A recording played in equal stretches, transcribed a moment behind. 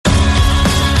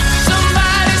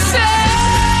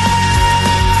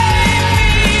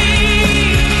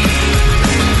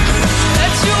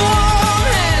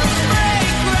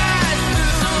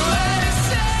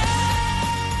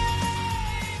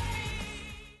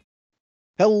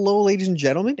Hello, ladies and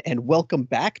gentlemen, and welcome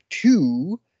back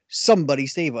to Somebody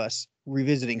Save Us,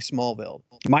 Revisiting Smallville.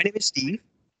 My name is Steve,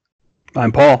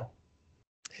 I'm Paul.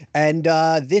 and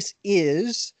this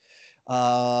is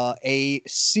a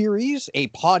series, a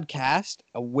podcast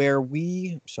where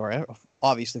sorry, I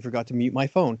obviously forgot to mute my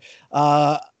phone.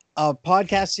 A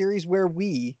podcast series where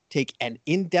we take an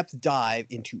in-depth dive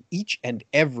into each and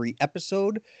every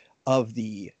episode of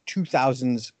the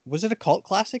 2000s. Was it a cult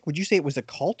classic? Would you say it was a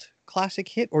cult classic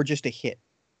hit or just a hit?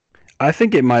 I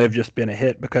think it might have just been a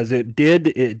hit because it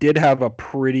did have a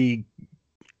pretty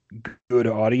good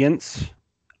audience.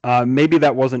 Maybe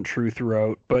that wasn't true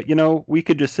throughout, but we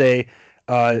could just say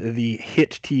the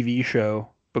hit TV show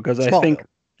because I think Smallville.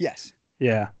 Yes.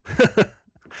 yeah.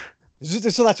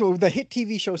 So that's what the hit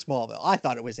TV show Smallville. I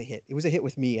thought it was a hit. It was a hit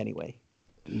with me anyway.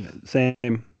 Same.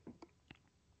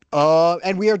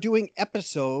 And we are doing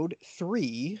episode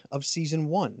 3 of season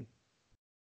 1.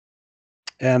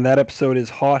 And that episode is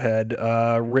Hothead,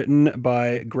 written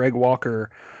by Greg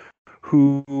Walker,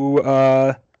 who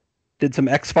did some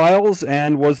X-Files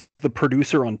and was the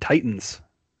producer on Titans.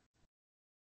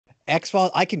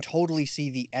 X-Files, I can totally see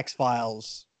the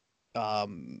X-Files,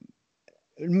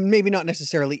 maybe not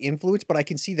necessarily influence, but I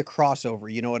can see the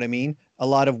crossover, you know what I mean? A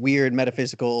lot of weird,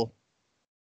 metaphysical,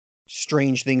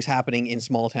 strange things happening in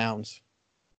small towns.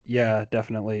 Yeah,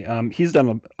 definitely. He's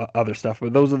done other stuff,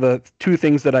 but those are the two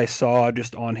things that I saw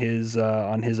just on his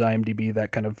IMDb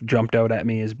that kind of jumped out at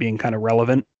me as being kind of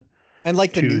relevant And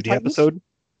like the to new the Titans? episode.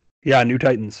 Yeah, New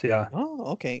Titans. Yeah,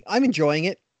 Oh, okay. I'm enjoying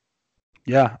it.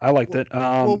 yeah, I liked it.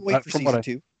 We'll wait for from season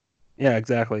 2. Yeah,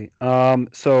 exactly.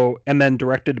 So and then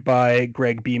directed by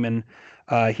Greg Beeman.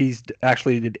 He's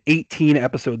actually did 18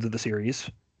 episodes of the series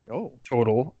Oh.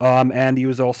 total. And he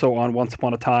was also on Once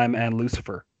Upon a Time and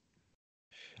Lucifer.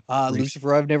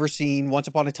 Lucifer, I've never seen. Once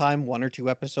Upon a Time, 1 or 2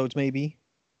 episodes, maybe.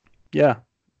 Yeah,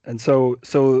 and so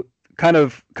kind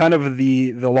of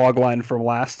the log line from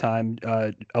last time,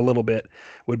 a little bit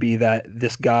would be that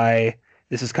this guy.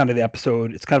 This is kind of the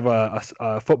episode. It's kind of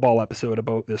a football episode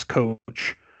about this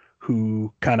coach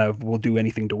who kind of will do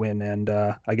anything to win, and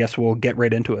I guess we'll get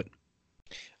right into it.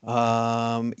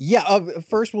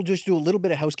 First we'll just do a little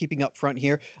bit of housekeeping up front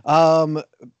here. Paul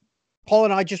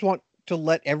and I just want to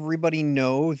let everybody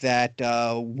know that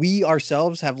we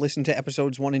ourselves have listened to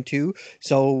episodes 1 and 2,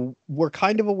 so we're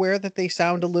kind of aware that they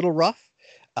sound a little rough.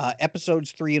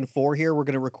 Episodes 3 and 4 here we're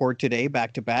going to record today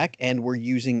back to back, and we're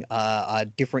using a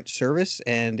different service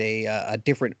and a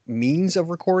different means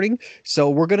of recording. So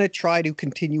we're going to try to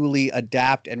continually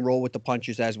adapt and roll with the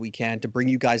punches as we can to bring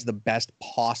you guys the best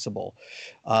possible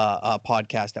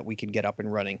podcast that we can get up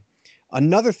and running.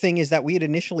 Another thing is that we had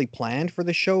initially planned for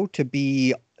the show to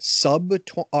be sub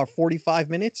 45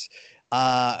 minutes.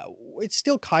 It's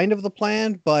still kind of the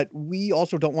plan, but we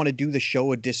also don't want to do the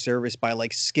show a disservice by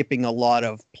like skipping a lot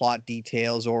of plot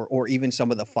details or even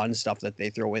some of the fun stuff that they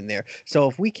throw in there. So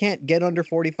if we can't get under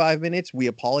 45 minutes, we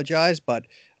apologize. But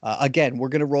again, we're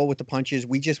going to roll with the punches.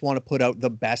 We just want to put out the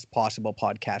best possible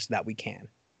podcast that we can.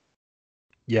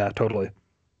 Yeah, totally.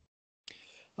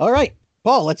 All right,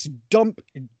 Paul, let's jump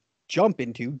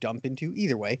into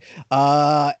either way.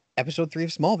 Episode 3 of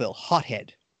Smallville,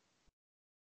 Hothead.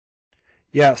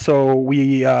 Yeah, so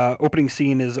we opening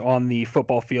scene is on the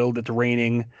football field. It's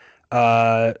raining.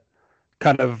 We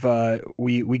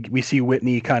see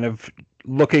Whitney kind of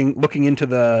looking into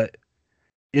the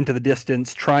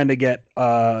distance, trying to get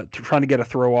a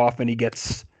throw off, and he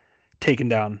gets taken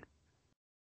down.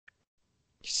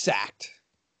 Sacked.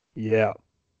 Yeah.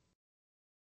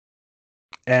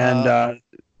 And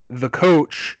the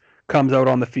coach comes out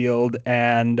on the field,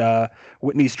 and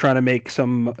Whitney's trying to make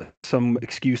some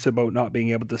excuse about not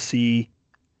being able to see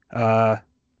the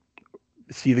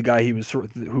guy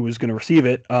who was going to receive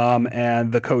it.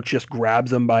 And the coach just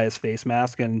grabs him by his face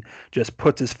mask and just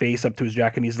puts his face up to his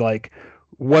jacket, and he's like,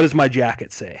 "What does my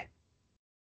jacket say?"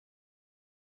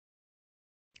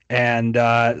 And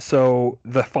so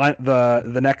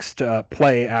the next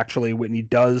play, actually, Whitney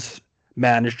does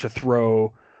manage to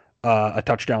throw a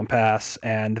touchdown pass,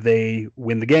 and they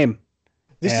win the game.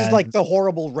 This is like the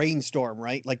horrible rainstorm,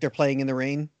 right? Like they're playing in the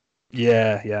rain.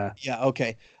 Yeah.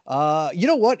 Okay. You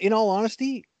know what? In all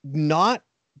honesty, not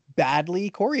badly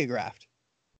choreographed.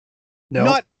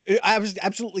 No, I was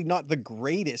absolutely not the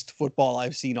greatest football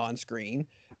I've seen on screen,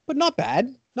 but not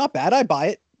bad. Not bad. I buy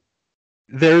it.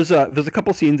 There's a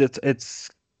couple scenes.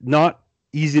 It's not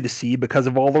easy to see because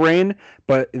of all the rain,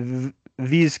 but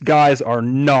these guys are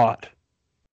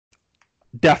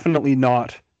definitely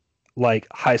not like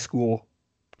high school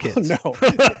kids. Oh, no.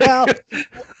 Well,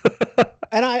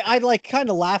 and I like kind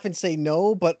of laugh and say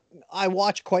no, but I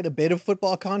watch quite a bit of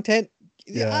football content.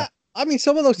 Yeah, I mean,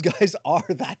 some of those guys are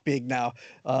that big now.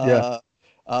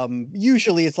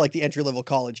 Usually it's like the entry level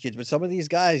college kids, but some of these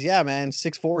guys, yeah, man,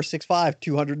 6'4", 6'5",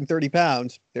 230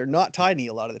 pounds. They're not tiny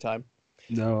a lot of the time.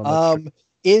 No, that's true.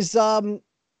 Is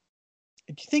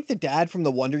do you think the dad from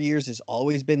the Wonder Years has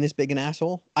always been this big an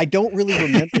asshole? I don't really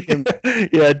remember him.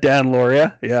 Yeah, Dan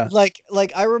Lauria. Yeah. Like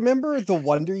I remember the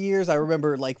Wonder Years. I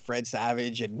remember like Fred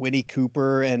Savage and Winnie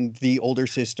Cooper and the older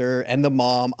sister and the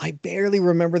mom. I barely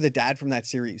remember the dad from that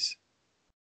series.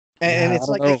 And Yeah, it's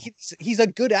I don't like know. he's a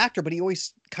good actor, but he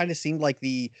always kind of seemed like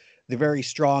the very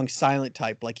strong silent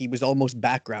type. Like he was almost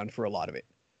background for a lot of it.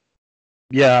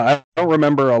 Yeah, I don't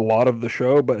remember a lot of the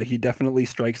show, but he definitely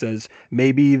strikes as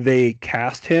maybe they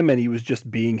cast him and he was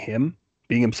just being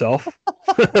himself.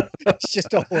 He's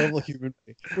just a horrible human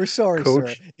being. We're sorry, sir,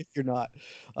 Coach. if you're not.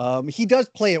 He does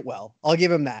play it well. I'll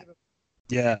give him that.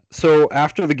 Yeah. So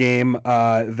after the game,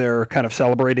 they're kind of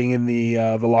celebrating in the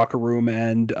locker room,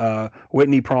 and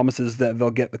Whitney promises that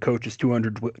they'll get the coach's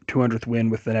 200th win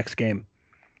with the next game.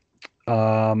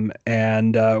 And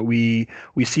we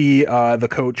see the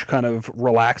coach kind of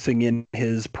relaxing in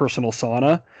his personal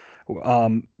sauna.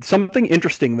 Something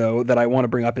interesting though that I want to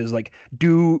bring up is like,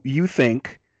 do you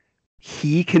think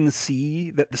he can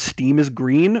see that the steam is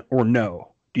green or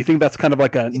no? Do you think that's kind of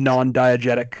like a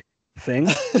non-diegetic thing?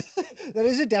 That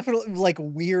is a definitely like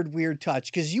weird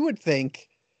touch, because you would think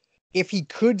if he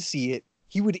could see it,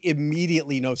 he would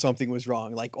immediately know something was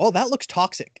wrong. Like, oh, that looks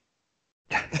toxic.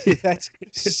 That's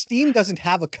steam doesn't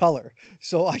have a color,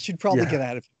 so I should probably get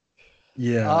out of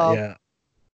here. Yeah.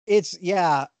 It's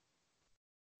yeah,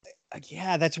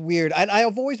 that's weird.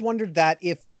 I've always wondered that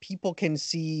if people can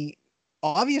see,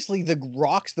 obviously the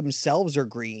rocks themselves are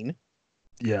green,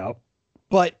 Yeah.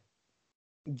 but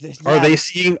Are they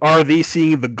seeing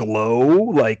the glow?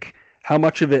 Like how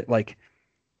much of it like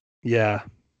yeah.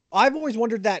 I've always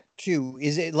wondered that too.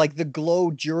 Is it like the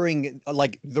glow during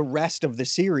like the rest of the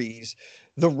series?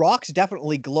 The rocks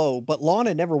definitely glow, but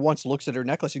Lana never once looks at her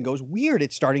necklace and goes, "Weird,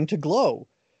 it's starting to glow."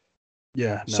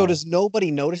 Yeah, So no. does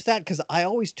nobody notice that? Because I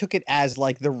always took it as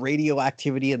like the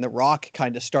radioactivity in the rock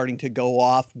kind of starting to go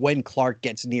off when Clark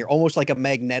gets near, almost like a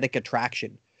magnetic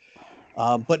attraction.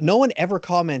 But no one ever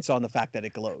comments on the fact that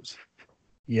it glows.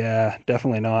 Yeah,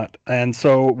 definitely not. And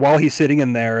so while he's sitting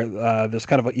in there, there's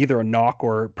kind of either a knock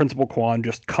or Principal Kwan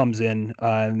just comes in.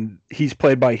 And he's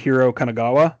played by Hiro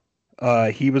Kanagawa.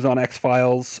 He was on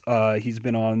X-Files. He's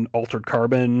been on Altered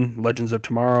Carbon, Legends of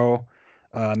Tomorrow,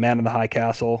 Man in the High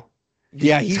Castle.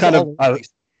 Yeah, He's he's kind all of over the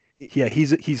place. yeah,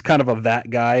 he's kind of that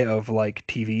guy of like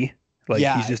TV. Like he's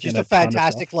Yeah, just in just a a ton of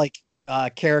fantastic stuff.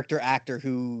 like character actor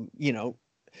who,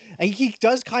 and he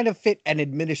does kind of fit an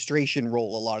administration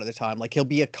role a lot of the time. Like he'll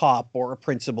be a cop or a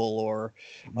principal or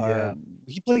Yeah,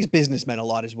 he plays businessmen a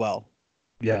lot as well.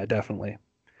 yeah, definitely.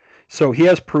 So he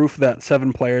has proof that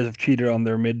 7 players have cheated on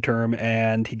their midterm,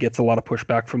 and he gets a lot of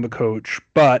pushback from the coach.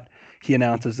 But he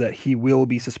announces that he will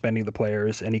be suspending the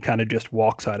players, and he kind of just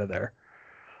walks out of there.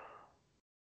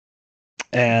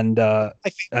 And I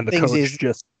think the things is coach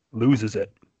just loses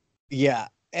it. yeah,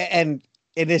 and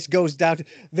this goes down to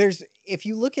there's if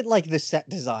you look at like the set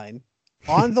design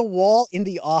on the wall in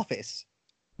the office,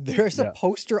 there's a Yeah,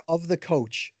 poster of the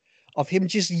coach of him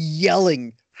just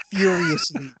yelling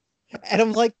furiously. And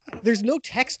I'm like, there's no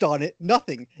text on it,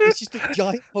 nothing. It's just a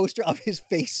giant poster of his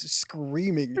face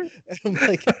screaming. And I'm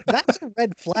like, that's a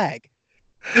red flag.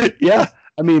 yeah.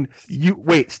 I mean, you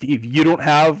wait, Steve. You don't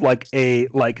have like a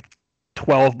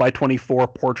 12 by 24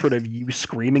 portrait of you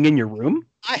screaming in your room?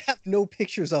 I have no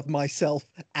pictures of myself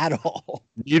at all.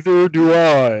 Neither do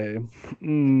I.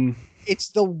 Mm. It's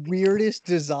the weirdest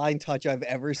design touch I've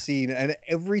ever seen. And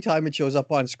every time it shows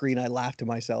up on screen, I laugh to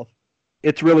myself.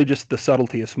 It's really just the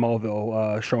subtlety of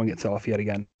Smallville showing itself yet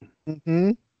again.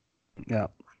 Mm-hmm. Yeah.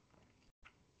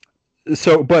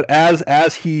 So, but as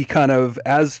he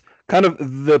as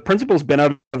the principal's been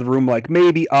out of the room like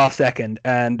maybe a second,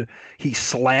 and he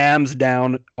slams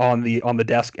down on the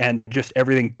desk, and just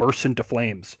everything bursts into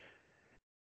flames.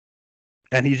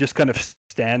 And he's just kind of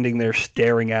standing there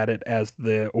staring at it as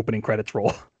the opening credits roll.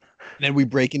 And then we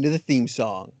break into the theme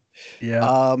song.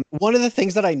 Yeah. One of the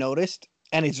things that I noticed,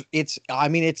 and it's I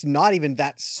mean it's not even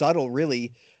that subtle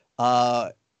really.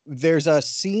 There's a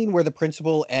scene where the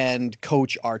principal and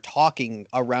coach are talking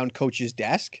around coach's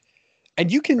desk,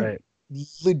 and you can Right.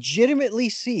 legitimately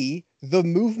see the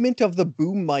movement of the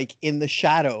boom mic in the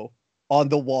shadow on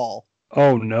the wall.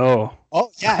 Oh no. Oh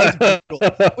yeah, it's brutal.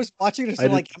 I was watching this I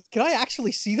and did. like, can I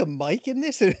actually see the mic in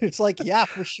this? And it's like, yeah,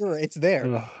 for sure, it's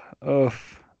there. Ugh, ugh.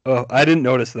 Oh, I didn't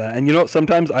notice that. And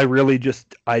sometimes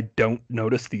I don't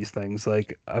notice these things.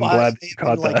 Like, I'm Well, I glad may you have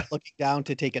been caught like that. looking down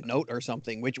to take a note or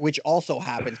something, which also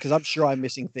happens because I'm sure I'm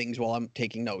missing things while I'm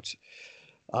taking notes.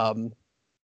 Um,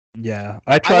 Yeah,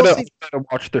 I I try will to say,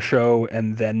 watch the show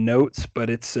and then notes, but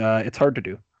it's hard to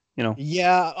do. You know.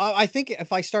 yeah, I think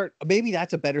if I start, maybe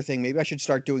that's a better thing. Maybe I should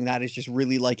start doing that. Is just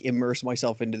really like immerse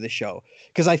myself into the show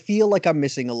because I feel like I'm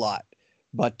missing a lot.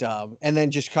 But and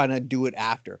then just kind of do it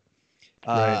after.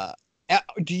 Right. Uh,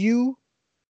 do you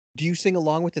sing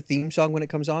along with the theme song when it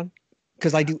comes on?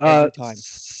 Because I do every time.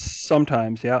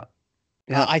 Sometimes, yeah,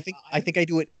 yeah. I think I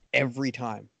do it every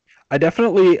time. I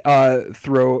definitely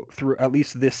through at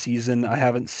least this season. I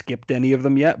haven't skipped any of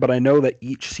them yet, but I know that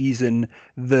each season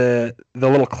the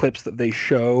little clips that they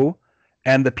show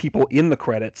and the people in the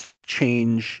credits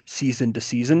change season to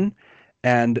season,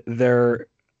 and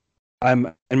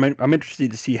I'm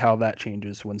interested to see how that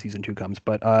changes when season 2 comes.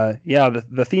 But yeah,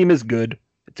 the theme is good.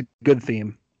 It's a good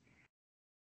theme.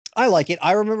 I like it.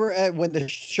 I remember when the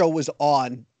show was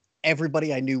on,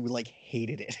 everybody I knew like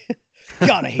hated it.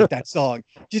 God, I hate that song.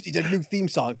 Just need a new theme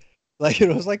song. Like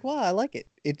it was like, well, I like it.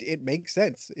 It makes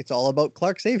sense. It's all about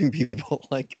Clark saving people.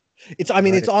 Like it's I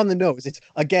mean, it's Right. on the nose. It's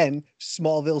again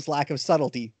Smallville's lack of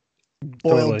subtlety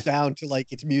boiled Totally. down to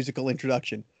like its musical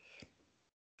introduction.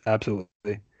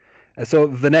 Absolutely. And so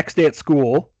the next day at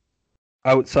school,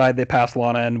 outside they pass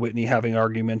Lana and Whitney having an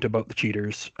argument about the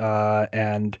cheaters,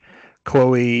 and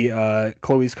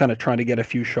Chloe's kind of trying to get a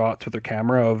few shots with her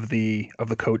camera of the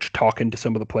coach talking to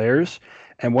some of the players,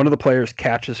 and one of the players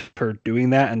catches her doing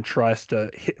that and tries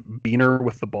to bean her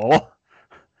with the ball,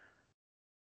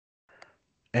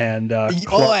 and Oh,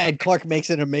 Clark, and Clark makes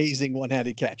an amazing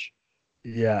one-handed catch.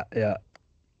 yeah, yeah,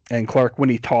 and Clark, when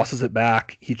he tosses it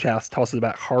back, he just tosses it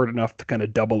back hard enough to kind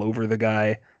of double over the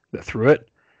guy that threw it,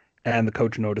 and the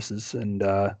coach notices. And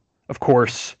of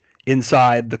course,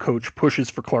 inside, the coach pushes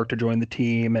for Clark to join the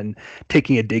team and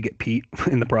taking a dig at Pete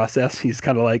in the process. He's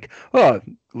kind of like, "Oh,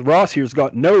 Ross here's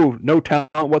got no talent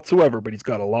whatsoever, but he's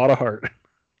got a lot of heart."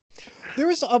 There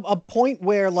was a point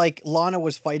where like Lana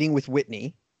was fighting with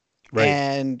Whitney, Right.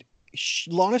 and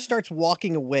Lana starts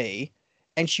walking away,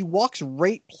 and she walks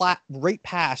right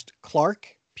past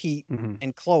Clark, Pete, Hmm.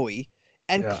 and Chloe,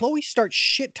 and Yeah. Chloe starts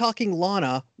shit talking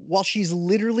Lana while she's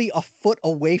literally a foot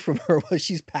away from her while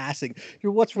she's passing.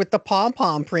 You're what's with the pom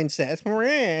pom princess?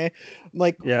 I'm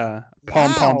like, Yeah.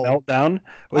 Pom pom wow. meltdown.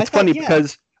 I It's thought, funny yeah,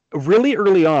 because really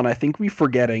early on, I think we're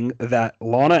forgetting that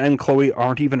Lana and Chloe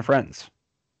aren't even friends.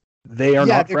 They are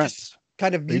yeah, not they're just friends.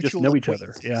 kind of They just mutual know each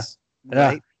other. Yeah. acquaintances, Yeah.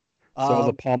 right? So the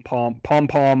Um, pom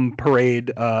pom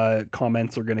parade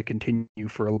comments are going to continue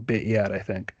for a bit yet, I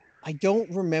think. I don't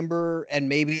remember, and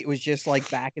maybe it was just like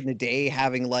back in the day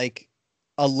having like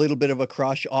a little bit of a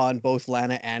crush on both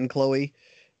Lana and Chloe.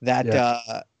 That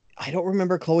Yeah, I don't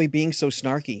remember Chloe being so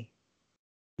snarky.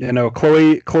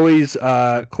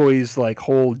 Chloe's like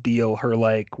whole deal, her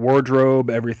like wardrobe,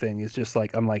 everything is just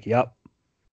like I'm like, yep,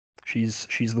 she's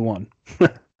the one.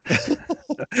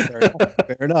 Fair enough.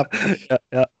 Fair enough. Yeah,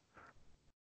 yeah,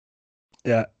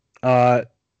 yeah. Uh,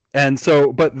 and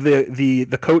so, but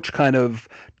the coach kind of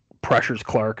pressures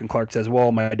Clark, and Clark says,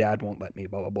 "Well, my dad won't let me."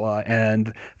 Blah blah blah.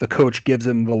 And the coach gives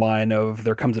him the line of,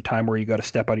 "There comes a time where you got to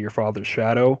step out of your father's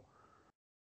shadow."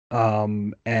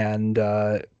 And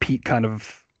Pete kind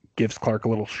of gives Clark a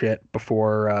little shit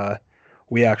before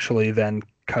we actually then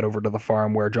cut over to the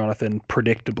farm where Jonathan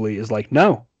predictably is like,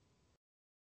 "No."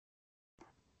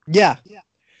 Yeah,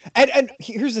 and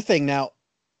here's the thing. Now,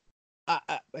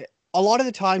 a lot of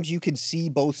the times you can see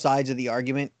both sides of the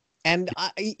argument, and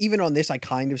even on this, I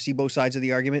kind of see both sides of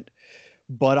the argument.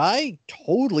 But I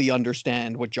totally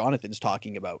understand what Jonathan's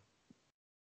talking about.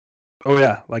 Oh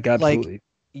yeah, like Like, absolutely.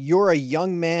 you're a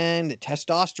young man, the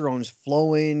testosterone's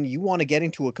flowing, you want to get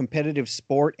into a competitive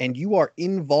sport, and you are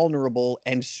invulnerable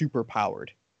and super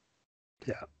powered.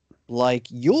 Yeah. Like,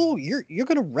 you're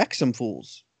gonna wreck some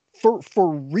fools. For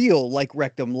real, like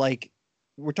wreck them. Like,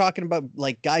 we're talking about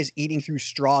like guys eating through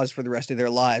straws for the rest of their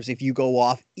lives if you go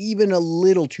off even a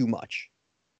little too much.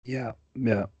 Yeah.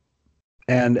 Yeah.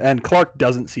 And Clark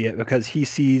doesn't see it because he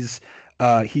sees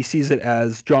it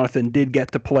as Jonathan did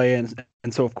get to play, and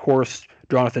so of course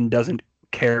Jonathan doesn't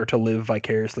care to live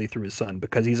vicariously through his son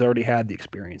because he's already had the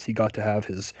experience. He got to have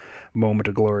his moment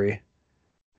of glory.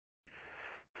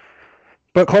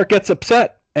 But Clark gets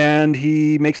upset and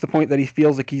he makes the point that he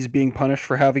feels like he's being punished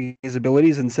for having his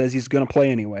abilities and says he's going to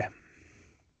play anyway.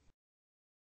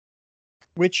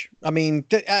 Which, I mean,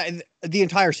 the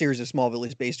entire series of Smallville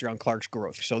is based around Clark's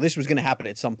growth. So this was going to happen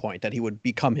at some point that he would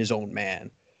become his own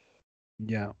man.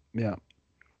 Yeah, yeah.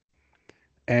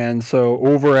 And so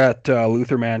over at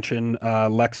Luther Mansion,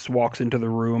 Lex walks into the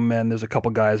room and there's a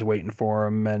couple guys waiting for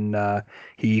him, and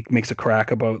he makes a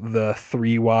crack about the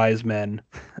three wise men.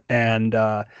 And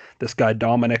this guy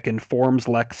Dominic informs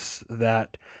Lex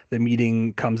that the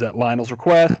meeting comes at Lionel's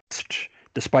request,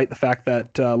 despite the fact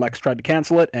that Lex tried to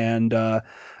cancel it, and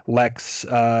Lex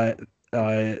uh,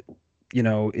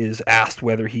 is asked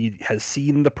whether he has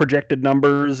seen the projected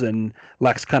numbers, and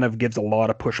Lex kind of gives a lot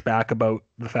of pushback about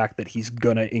the fact that he's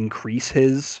going to increase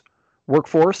his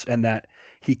workforce and that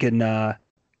he can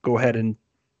go ahead and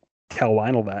tell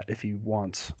Lionel that if he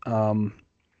wants.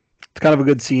 It's kind of a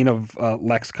good scene of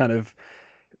Lex kind of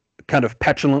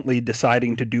petulantly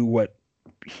deciding to do what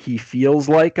he feels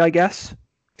like, I guess.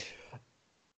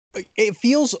 It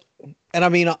feels, and I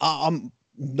mean, I'm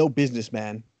no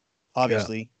businessman,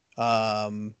 obviously. Yeah.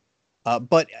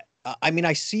 But I mean,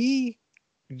 I see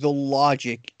the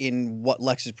logic in what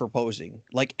Lex is proposing.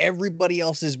 Like, everybody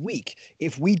else is weak.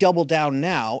 If we double down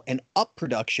now and up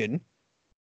production,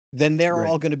 then they're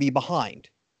all going to be behind.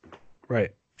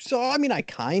 Right. So, I mean, I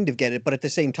kind of get it, but at the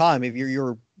same time, if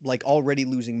you're like already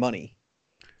losing money.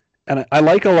 And I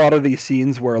like a lot of these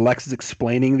scenes where Lex is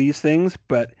explaining these things,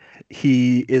 but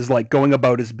he is like going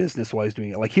about his business while he's doing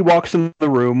it. Like, he walks in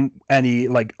the room and he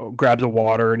like grabs a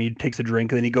water and he takes a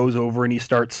drink, and then he goes over and he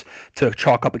starts to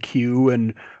chalk up a cue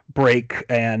and break.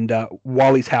 And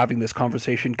while he's having this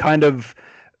conversation, kind of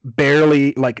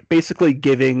barely, like, basically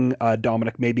giving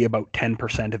Dominic maybe about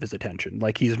 10% of his attention.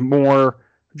 Like, he's more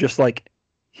just like,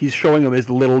 he's showing him as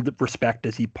little respect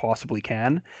as he possibly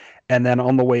can. And then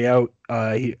on the way out,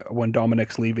 when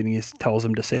Dominic's leaving, he tells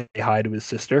him to say hi to his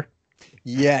sister.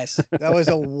 Yes, that was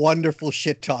a wonderful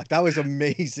shit talk. That was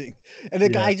amazing. And the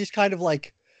guy just kind of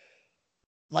like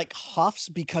huffs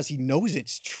because he knows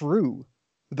it's true.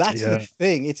 That's the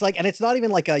thing. It's like, and it's not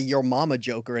even like a your mama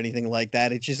joke or anything like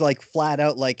that. It's just like flat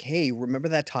out like, hey, remember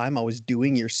that time I was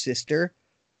doing your sister?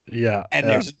 Yeah. And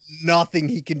there's nothing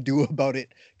he can do about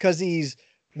it because he's,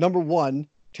 number one,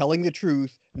 telling the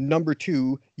truth. Number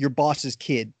two, your boss's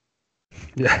kid.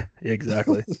 Yeah,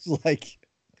 exactly. Like,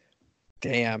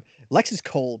 damn. Lex is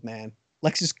cold, man.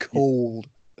 Lex is cold.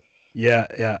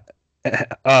 Yeah.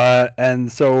 And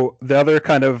so the other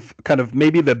kind of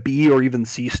maybe the B or even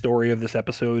C story of this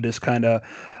episode is kind of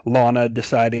Lana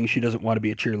deciding she doesn't want to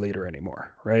be a cheerleader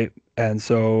anymore, right? And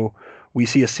so we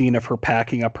see a scene of her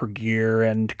packing up her gear,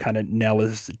 and kind of Nell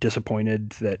is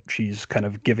disappointed that she's kind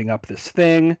of giving up this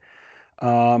thing.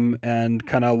 And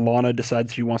kind of Lana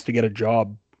decides she wants to get a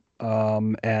job,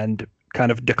 and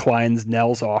kind of declines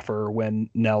Nell's offer when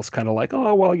Nell's kind of like,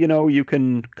 oh, well, you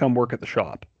can come work at the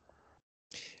shop.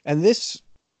 And this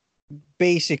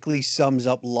basically sums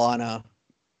up Lana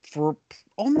for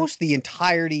almost the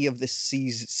entirety of this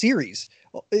series.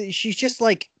 She's just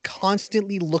like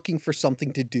constantly looking for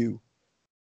something to do.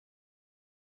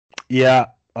 Yeah.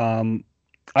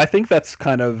 I think that's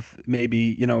kind of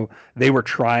maybe, they were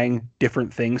trying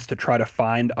different things to try to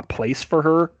find a place for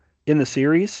her in the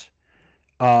series,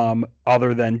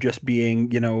 other than just being,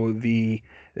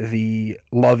 the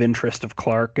love interest of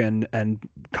Clark and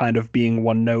kind of being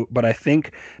one note. But I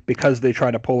think because they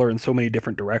try to pull her in so many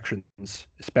different directions,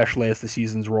 especially as the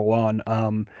seasons roll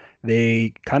on,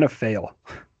 they kind of fail.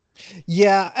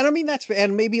 Yeah, and I mean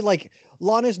and maybe like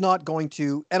Lana's not going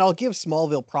to, and I'll give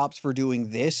Smallville props for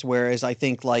doing this, whereas I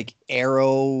think like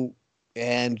Arrow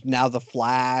and now the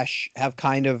Flash have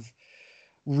kind of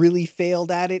really failed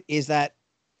at it, is that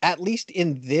at least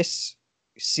in this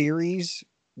series,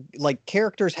 like,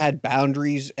 characters had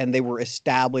boundaries and they were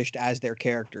established as their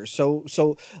characters.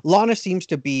 So Lana seems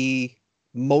to be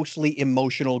mostly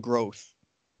emotional growth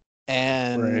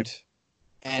and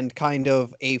kind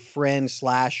of a friend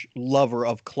 / lover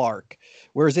of Clark.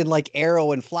 Whereas in like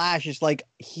Arrow and Flash, it's like,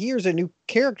 here's a new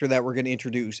character that we're going to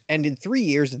introduce, and in 3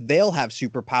 years they'll have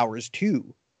superpowers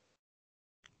too.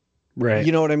 Right.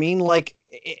 You know what I mean? Like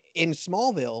in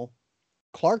Smallville,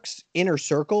 Clark's inner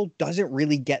circle doesn't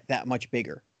really get that much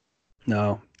bigger.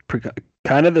 No,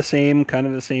 kind of the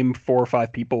same 4 or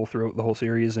 5 people throughout the whole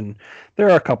series, and there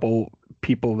are a couple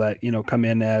people that come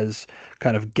in as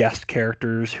kind of guest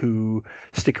characters who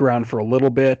stick around for a little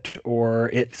bit, or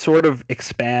it sort of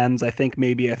expands. I think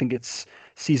it's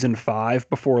season 5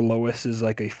 before Lois is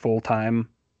like a full-time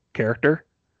character.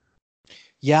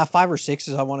 Yeah, 5 or 6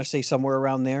 is, I want to say, somewhere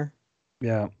around there.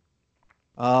 Yeah.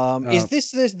 Is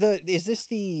this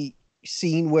the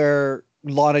scene where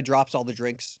Lana drops all the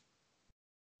drinks?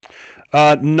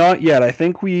 Not yet. I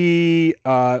think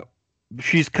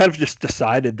she's kind of just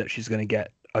decided that she's going to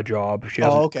get a job. She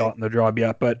hasn't gotten the job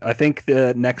yet, but I think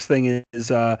the next thing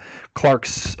is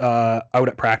Clark's out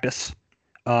at practice,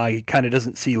 He kind of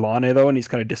doesn't see Lana though, and he's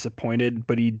kind of disappointed,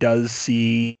 but he does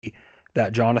see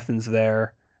that Jonathan's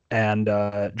there, and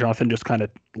Jonathan just kind of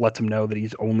lets him know that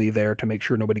he's only there to make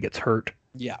sure nobody gets hurt.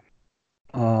 Yeah.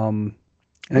 And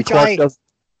Which Clark does.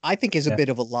 I think is a Yeah. bit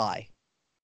of a lie.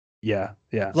 Yeah,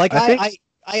 yeah. Like I think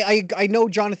I know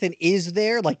Jonathan is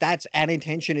there. Like that's an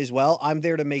intention as well. I'm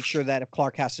there to make sure that if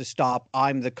Clark has to stop,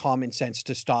 I'm the common sense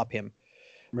to stop him.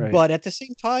 right. But at the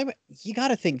same time, you got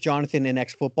to think Jonathan, an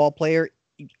ex-football player,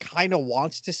 kind of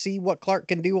wants to see what Clark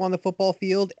can do on the football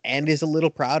field and is a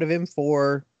little proud of him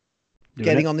for Doing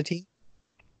getting it. on the team.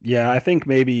 Yeah, I think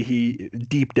maybe he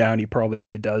deep down he probably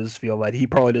does feel that he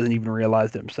probably doesn't even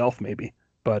realize it himself, maybe.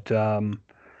 But yeah,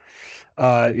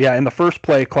 in the first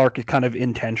play, Clark kind of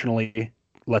intentionally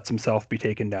lets himself be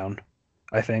taken down.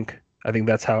 I think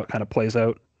that's how it kind of plays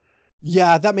out.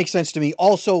 Yeah, that makes sense to me.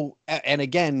 Also, and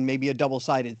again, maybe a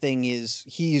double-sided thing is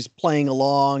he's playing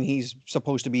along. He's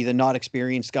supposed to be the not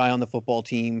experienced guy on the football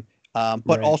team, but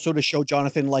Right. also to show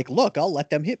Jonathan, like, look, I'll let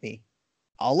them hit me.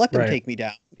 I'll let them Right. take me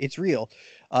down. It's real.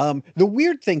 The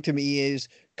weird thing to me is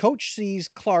coach sees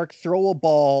Clark throw a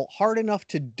ball hard enough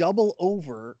to double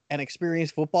over an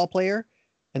experienced football player,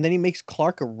 and then he makes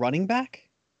Clark a running back.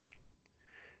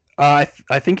 I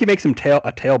think he makes him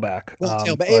a tailback.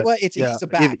 Well, But it's yeah, he's a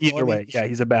back. either way, yeah,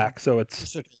 he's a back. So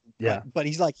it's So, yeah, but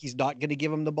he's like he's not going to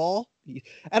give him the ball.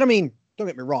 And I mean, don't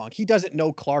get me wrong, he doesn't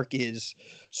know Clark is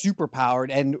super powered,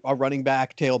 and a running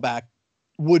back, tailback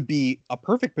would be a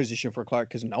perfect position for Clark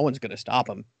because no one's going to stop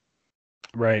him.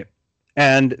 right.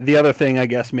 And the other thing, I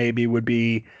guess, maybe would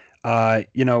be,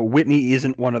 Whitney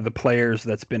isn't one of the players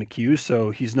that's been accused,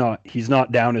 so he's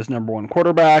not down as number one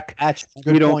quarterback. That's a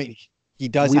We good don't- point. He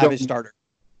does we have don't- his starter.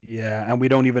 Yeah, and we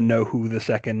don't even know who the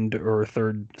second or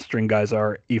third string guys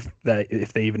are, if they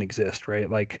even exist, right?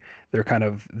 Like they're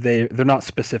not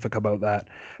specific about that.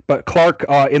 But Clark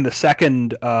in the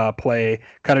second play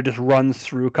kind of just runs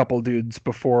through a couple dudes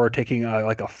before taking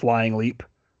like a flying leap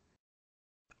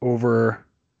over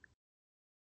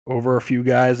a few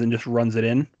guys and just runs it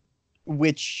in.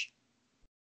 Which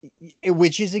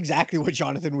is exactly what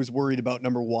Jonathan was worried about.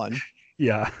 Number one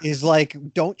Yeah, is like,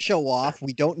 don't show off.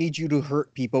 We don't need you to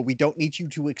hurt people. We don't need you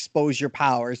to expose your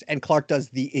powers. And Clark does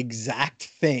the exact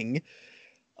thing.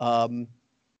 And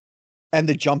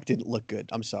the jump didn't look good.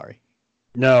 I'm sorry.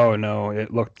 no,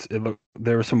 it looked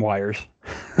there were some wires.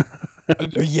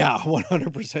 Yeah,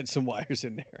 100% some wires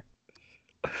in there.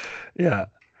 Yeah.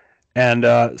 And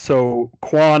so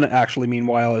Quan actually,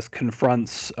 meanwhile,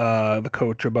 confronts the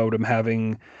coach about him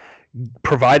having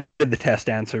provided the test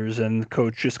answers, and the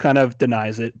coach just kind of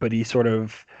denies it, but he sort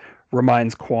of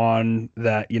reminds Quan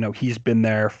that, he's been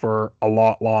there for a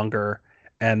lot longer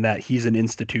and that he's an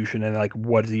institution, and like,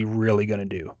 what is he really going to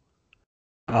do?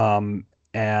 And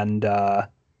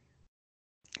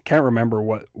can't remember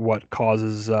what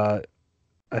causes.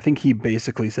 I think he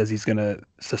basically says he's going to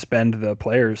suspend the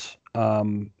players.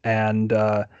 And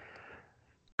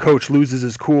coach loses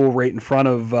his cool right in front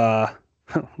of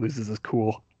loses his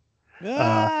cool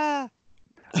Ah!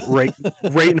 right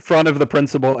in front of the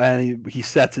principal, and he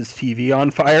sets his TV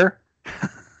on fire.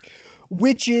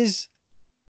 Which is,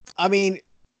 I mean,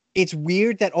 it's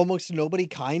weird that almost nobody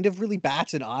kind of really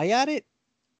bats an eye at it.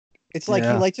 It's like he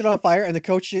Yeah. lights it on fire, and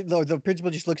the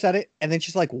principal just looks at it and then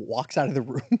just like walks out of the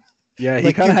room. Yeah, he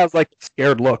Like, kind of has like a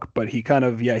scared look, but he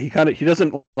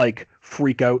doesn't like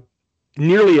freak out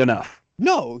nearly enough.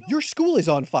 No, your school is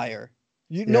on fire.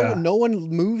 Yeah. No one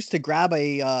moves to grab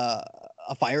a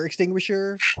fire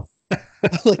extinguisher.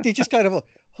 Like they just kind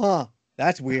of,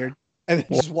 that's weird, and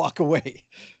then just walk away.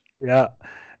 Yeah,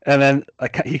 and then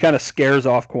he kind of scares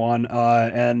off Quan,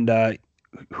 and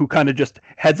who kind of just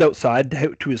heads outside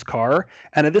to his car.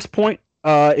 And at this point,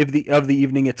 of the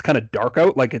evening, it's kind of dark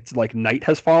out, like it's like night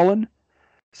has fallen.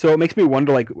 So it makes me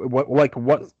wonder, like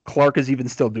what Clark is even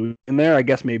still doing there. I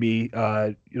guess maybe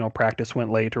practice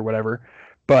went late or whatever.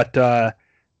 But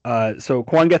so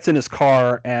Quan gets in his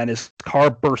car, and his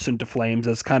car bursts into flames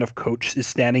as kind of coach is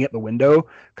standing at the window,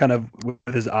 kind of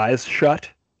with his eyes shut,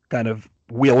 kind of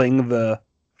willing the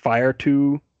fire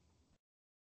to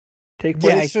take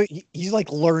place. Yeah, so he's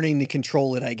like learning to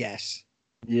control it, I guess.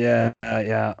 Yeah,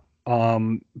 yeah.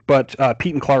 But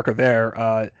Pete and Clark are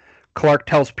there. Clark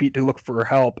tells Pete to look for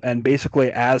help, and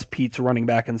basically, as Pete's running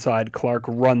back inside, Clark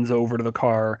runs over to the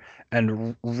car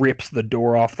and rips the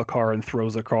door off the car and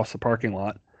throws it across the parking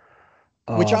lot.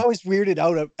 Which I was weirded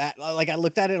out at. Like I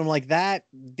looked at it and I'm like, that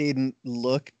didn't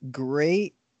look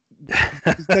great.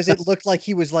 Because it looked like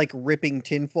he was like ripping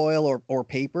tinfoil or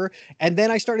paper. And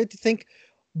then I started to think,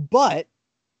 but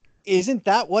isn't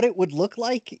that what it would look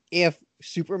like if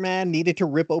Superman needed to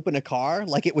rip open a car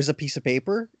like it was a piece of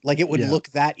paper, like it would Yeah. look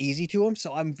that easy to him.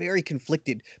 So I'm very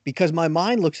conflicted because my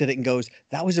mind looks at it and goes,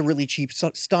 that was a really cheap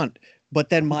stunt. But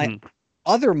then my Mhm.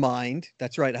 other mind,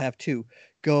 that's right, I have two,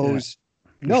 goes,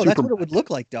 You're no, that's what it Superman. would look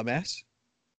like, dumbass.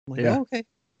 I'm like, Yeah. oh, okay.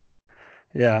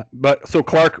 Yeah. But so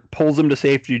Clark pulls him to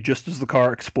safety just as the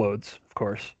car explodes, of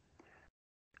course.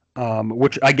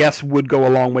 Which I guess would go a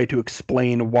long way to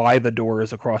explain why the door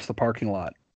is across the parking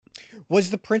lot.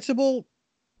 Was the principal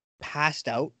passed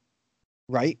out?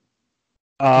 Right?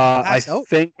 Did he I pass out?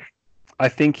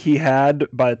 think he had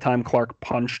by the time Clark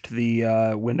punched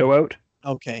the window out.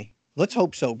 Okay. Let's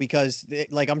hope so because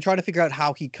like I'm trying to figure out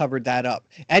how he covered that up.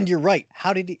 And you're right.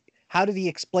 How did he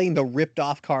explain the ripped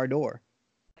off car door?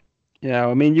 Yeah,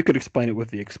 I mean you could explain it with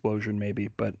the explosion maybe,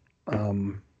 but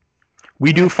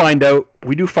we do find out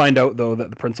though that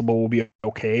the principal will be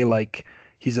okay. Like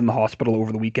he's in the hospital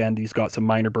over the weekend. He's got some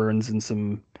minor burns and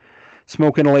some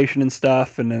smoke inhalation and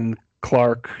stuff. And then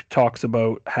Clark talks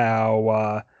about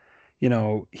how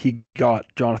he got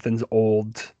Jonathan's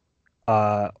old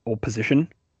position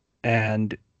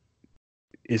and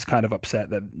is kind of upset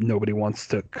that nobody wants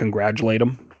to congratulate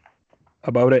him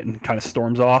about it and kind of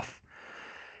storms off.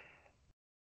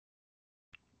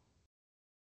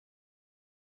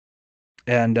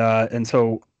 And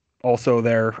so also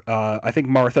there, I think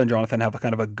Martha and Jonathan have a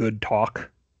kind of a good talk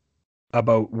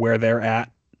about where they're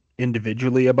at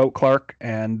individually about Clark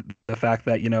and the fact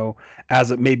that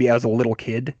maybe as a little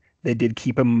kid they did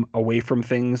keep him away from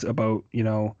things about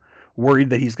worried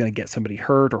that he's going to get somebody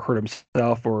hurt or hurt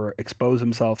himself or expose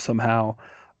himself somehow.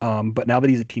 But now that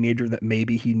he's a teenager, that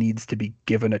maybe he needs to be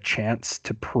given a chance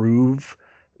to prove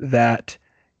that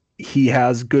he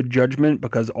has good judgment,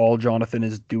 because all Jonathan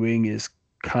is doing is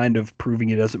kind of proving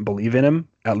he doesn't believe in him,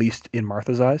 at least in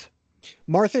Martha's eyes.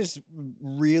 Martha's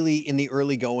really in the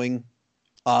early going,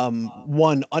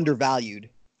 one undervalued.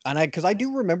 And because I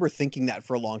do remember thinking that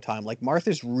for a long time, like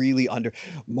Martha's really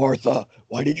Martha,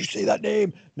 why did you say that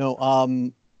name? No,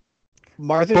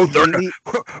 Martha's Both our really,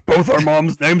 both our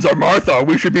moms' names are Martha.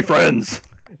 We should be friends.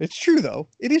 it's true though.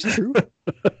 It is true.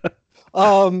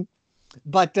 Um,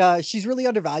 but she's really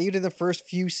undervalued in the first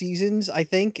few seasons, I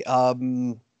think.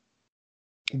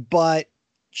 But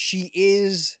she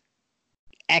is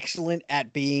excellent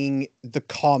at being the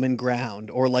common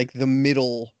ground or like the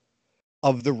middle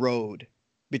of the road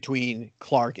between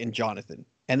Clark and Jonathan.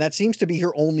 And that seems to be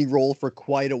her only role for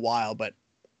quite a while, but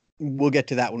we'll get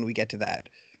to that when we get to that.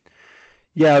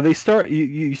 Yeah, they start.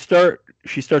 You start.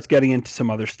 She starts getting into some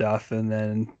other stuff, and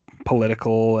then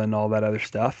political and all that other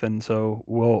stuff. And so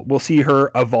we'll see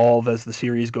her evolve as the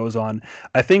series goes on.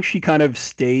 I think she kind of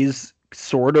stays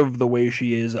sort of the way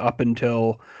she is up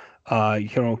until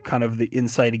kind of the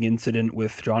inciting incident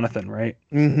with Jonathan, right?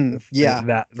 Mm-hmm. Yeah,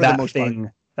 That for the that most part.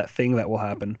 thing that thing that will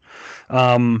happen.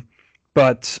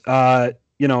 But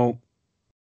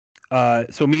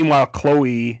so meanwhile,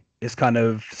 Chloe is kind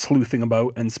of sleuthing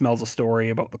about and smells a story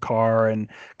about the car and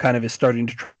kind of is starting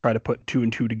to try to put two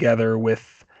and two together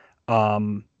with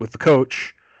the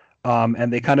coach.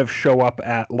 And they kind of show up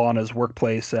at Lana's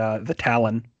workplace, the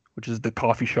Talon, which is the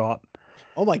coffee shop.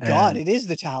 Oh my God, And it is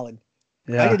the Talon.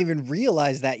 I yeah, didn't even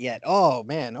realize that yet. Oh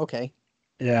man, okay.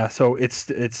 yeah. So it's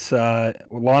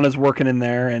Lana's working in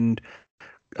there, and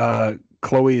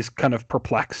Chloe is kind of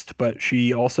perplexed, but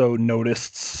she also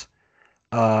noticed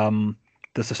um,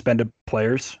 the suspended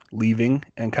players leaving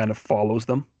and kind of follows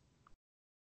them.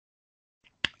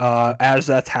 As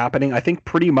that's happening, I think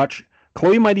pretty much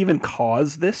Chloe might even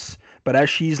cause this, but as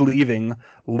she's leaving,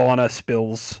 Lana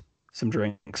spills some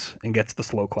drinks and gets the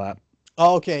slow clap.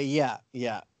 Okay, yeah,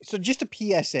 yeah. So just a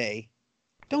PSA,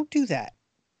 don't do that.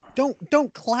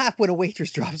 Don't clap when a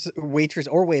waitress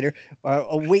or waiter,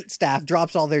 a wait staff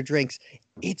drops all their drinks.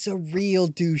 It's a real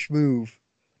douche move.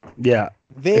 Yeah,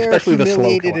 They're especially the slow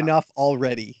humiliated clap. enough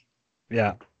already.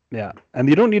 Yeah, yeah, and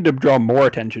you don't need to draw more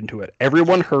attention to it.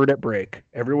 Everyone heard it break.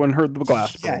 Everyone heard the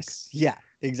glass break. Yes, yeah,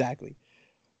 exactly.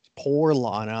 Poor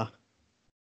Lana.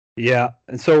 Yeah,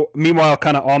 and so meanwhile,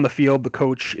 kind of on the field, the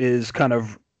coach is kind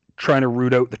of trying to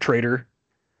root out the traitor.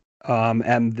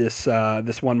 And this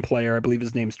one player, I believe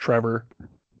his name's Trevor,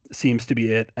 seems to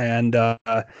be it, and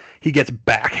he gets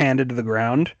backhanded to the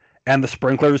ground, and the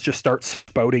sprinklers just start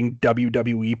spouting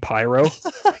WWE pyro.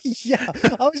 Yeah,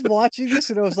 I was watching this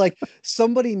and I was like,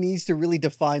 somebody needs to really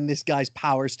define this guy's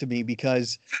powers to me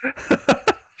because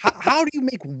how do you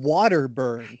make water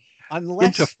burn Into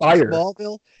unless fire.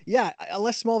 Smallville? Yeah,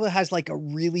 unless Smallville has like a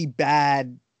really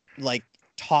bad like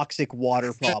toxic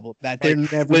water problem that they're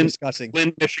Like never Flint, discussing.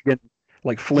 Flint, Michigan.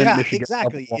 like Flint, Yeah, Michigan.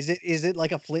 exactly. Is it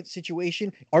like a Flint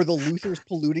situation? Are the Luthers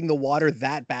polluting the water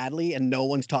that badly and no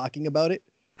one's talking about it?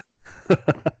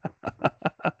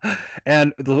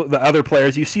 And the other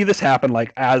players, you see this happen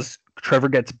like as Trevor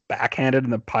gets backhanded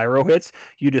and the pyro hits,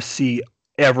 you just see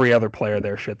every other player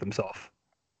there shit themselves.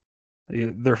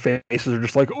 Their faces are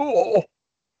just like, oh.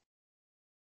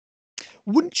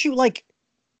 Wouldn't you like?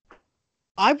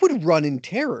 I would run in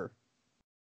terror.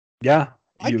 Yeah.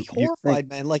 I'd be horrified,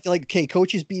 man. Okay,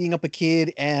 coach is beating up a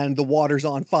kid and the water's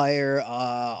on fire.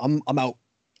 I'm out.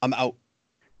 I'm out.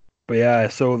 But yeah,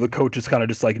 so the coach is kind of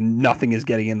just like nothing is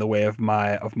getting in the way of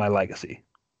my legacy.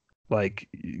 Like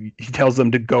he tells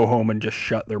them to go home and just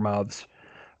shut their mouths.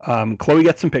 Chloe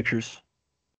gets some pictures.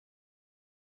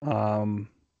 And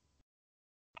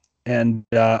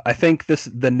I think this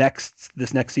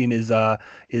next scene is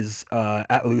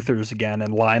at Luther's again,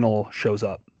 and Lionel shows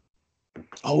up.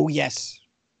 Oh yes.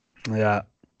 Yeah.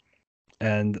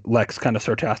 And Lex kind of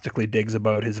sarcastically digs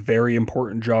about his very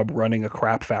important job running a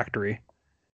crap factory.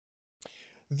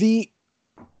 And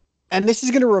this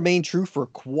is going to remain true for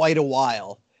quite a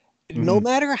while. Mm-hmm. No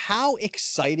matter how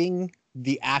exciting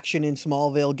the action in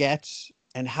Smallville gets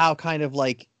and how kind of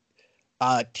like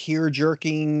tear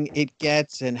jerking it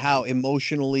gets and how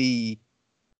emotionally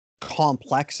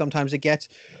complex sometimes it gets,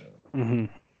 mm-hmm.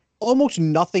 almost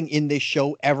nothing in this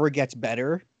show ever gets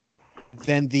better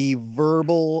than the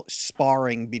verbal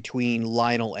sparring between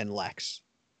Lionel and Lex.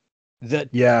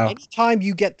 Anytime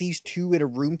you get these two in a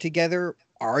room together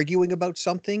arguing about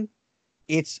something,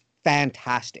 it's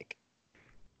fantastic.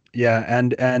 Yeah,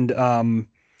 and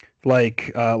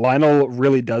Lionel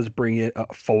really does bring it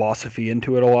philosophy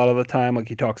into it a lot of the time. Like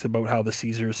he talks about how the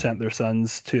Caesars sent their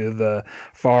sons to the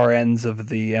far ends of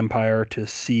the empire to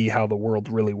see how the world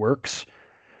really works.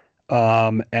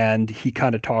 And he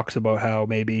kind of talks about how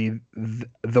maybe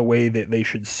the way that they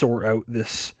should sort out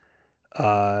this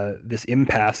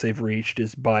impasse they've reached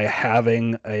is by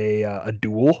having a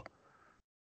duel.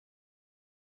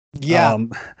 Yeah.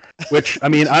 Which, I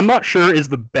mean, I'm not sure is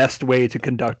the best way to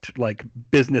conduct like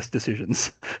business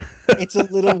decisions. It's a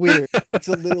little weird. It's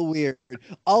a little weird.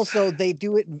 Also, they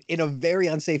do it in a very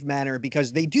unsafe manner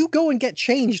because they do go and get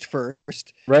changed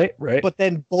first. Right. But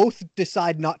then both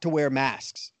decide not to wear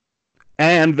masks.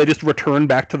 And they just return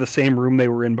back to the same room they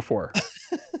were in before.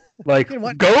 Like, You know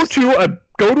what? go to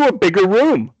a bigger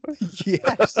room.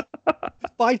 Yes.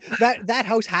 Fine. That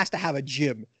house has to have a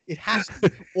gym. It has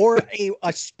to, or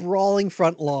a sprawling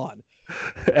front lawn.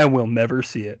 And we'll never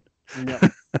see it. No.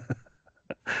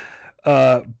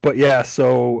 But yeah,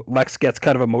 so Lex gets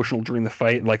kind of emotional during the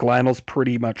fight. Like Lionel's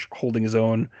pretty much holding his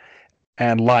own,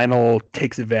 and Lionel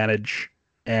takes advantage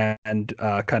and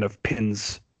kind of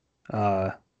pins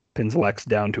Lex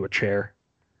down to a chair.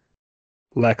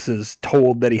 Lex is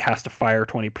told that he has to fire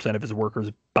 20% of his workers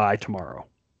by tomorrow,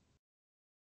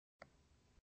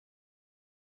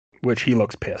 which he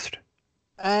looks pissed.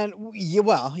 And yeah,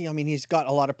 well, I mean, he's got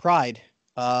a lot of pride.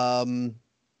 And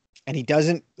he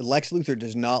doesn't. Lex Luthor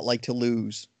does not like to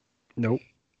lose. Nope.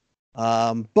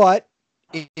 But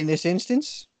in this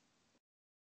instance,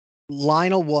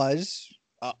 Lionel was.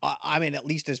 I mean, at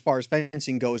least as far as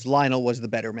fencing goes, Lionel was the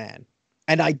better man.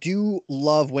 And I do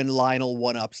love when Lionel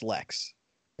one-ups Lex,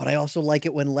 but I also like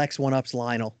it when Lex one-ups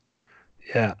Lionel.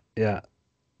 Yeah.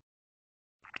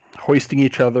 Hoisting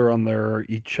each other on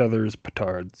each other's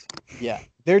petards. Yeah,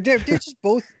 they're just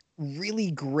both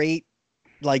really great,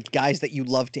 like guys that you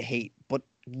love to hate, but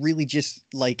really just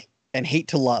like and hate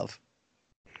to love.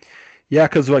 Yeah,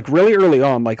 because like really early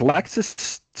on, like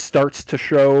Lexus starts to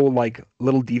show like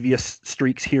little devious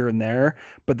streaks here and there,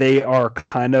 but they are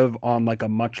kind of on like a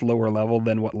much lower level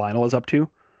than what Lionel is up to.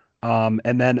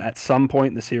 And then at some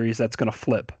point in the series, that's going to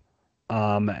flip.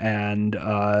 And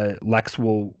Lex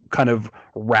will kind of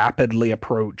rapidly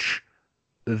approach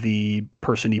the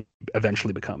person he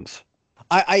eventually becomes.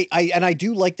 I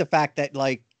do like the fact that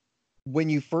like when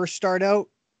you first start out,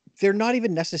 they're not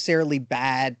even necessarily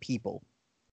bad people.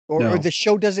 Or the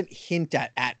show doesn't hint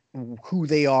at who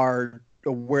they are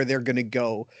or where they're going to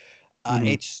go.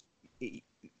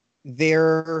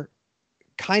 They're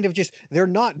kind of just, they're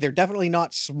definitely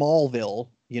not Smallville.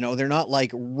 You know, they're not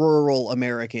like rural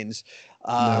Americans.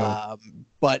 No.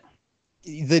 But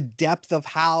the depth of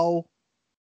how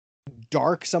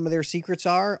dark some of their secrets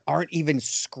aren't even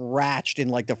scratched in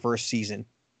like the first season.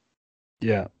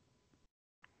 Yeah.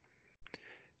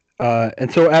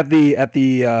 And so at the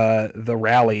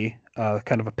rally,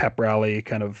 kind of a pep rally,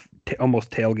 kind of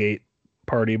almost tailgate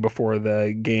party before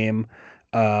the game,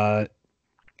 the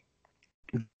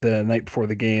night before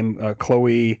the game,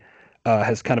 Chloe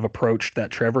has kind of approached that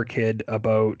Trevor kid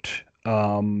about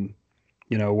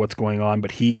what's going on,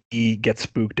 but he gets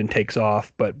spooked and takes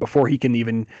off. But before he can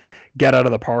even get out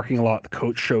of the parking lot, the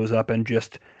coach shows up and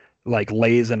just like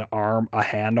lays a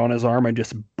hand on his arm and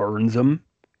just burns him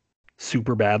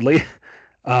super badly.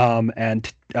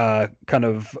 And kind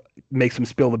of makes him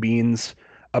spill the beans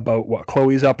about what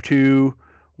Chloe's up to,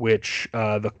 which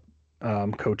the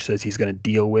coach says he's going to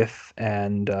deal with.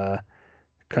 And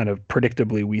kind of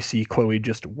predictably, we see Chloe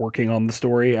just working on the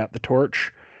story at the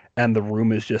Torch, and the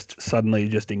room is just suddenly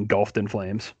just engulfed in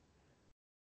flames.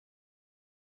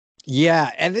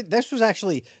 Yeah, and this was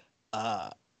actually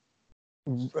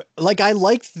like I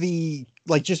liked the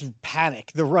just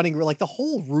panic, the running, like the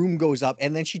whole room goes up,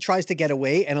 and then she tries to get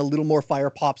away, and a little more fire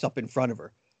pops up in front of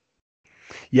her.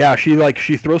 Yeah, she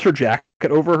throws her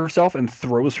jacket over herself and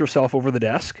throws herself over the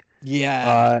desk.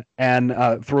 Yeah, and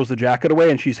throws the jacket away,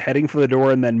 and she's heading for the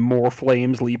door, and then more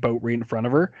flames leap out right in front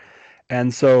of her.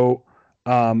 And so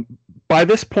by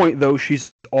this point, though,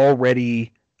 she's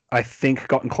already, I think,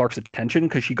 gotten Clark's attention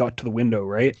because she got to the window,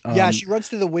 right? Yeah, she runs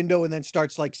to the window and then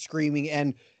starts like screaming,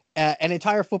 and an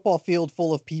entire football field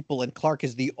full of people, and Clark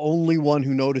is the only one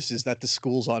who notices that the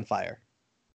school's on fire.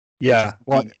 Yeah,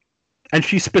 well, and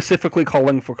she's specifically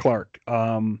calling for Clark.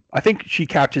 I think she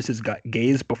catches his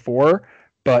gaze before,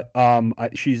 but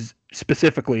she's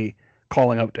specifically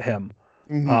calling out to him.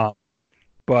 Mm-hmm.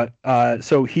 But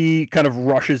so he kind of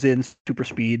rushes in super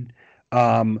speed.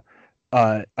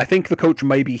 I think the coach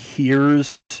maybe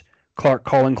hears Clark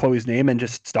calling Chloe's name and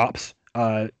just stops,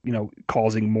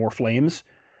 causing more flames.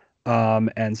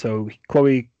 And so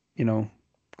Chloe's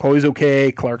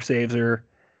okay. Clark saves her,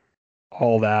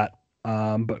 all that.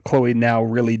 But Chloe now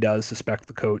really does suspect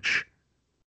the coach,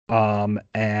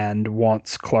 and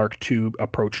wants Clark to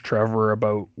approach Trevor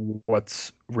about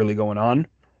what's really going on.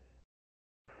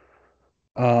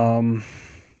 And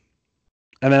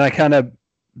then I kind of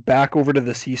back over to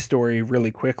the C story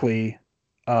really quickly.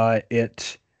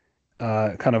 It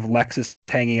kind of Lex is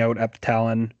hanging out at the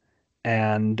Talon,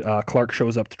 and Clark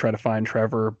shows up to try to find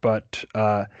Trevor, but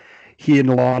he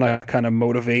and Lana kind of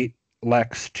motivate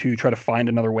Lex to try to find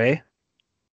another way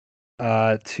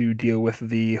to deal with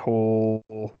the whole,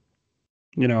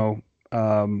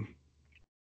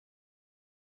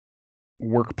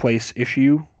 workplace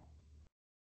issue,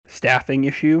 staffing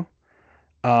issue.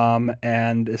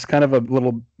 And it's kind of a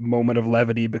little moment of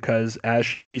levity because as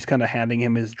she's kind of handing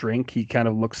him his drink, he kind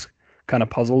of looks kind of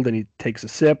puzzled, and he takes a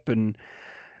sip, and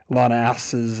Lana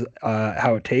asks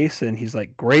how it tastes, and he's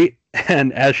like, great.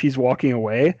 And as she's walking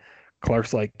away,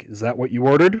 Clark's like, is that what you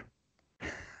ordered?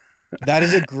 That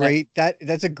is a great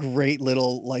that's a great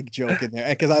little like joke in there,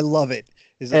 because I love it.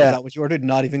 Is that what you ordered?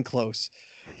 Not even close.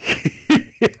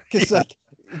 Because like,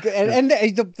 and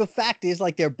the fact is,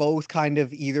 like, they're both kind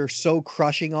of either so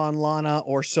crushing on Lana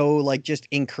or so like just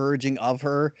encouraging of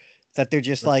her that they're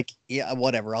just like, yeah,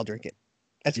 whatever, I'll drink it.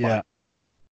 That's fine.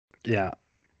 Yeah.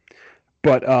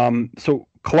 But so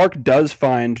Clark does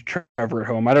find Trevor at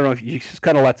home. I don't know if he just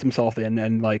kind of lets himself in,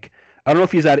 and like, I don't know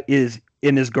if he's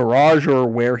in his garage or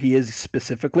where he is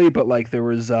specifically, but like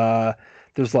there's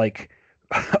like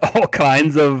all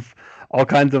kinds of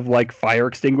like fire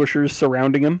extinguishers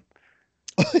surrounding him.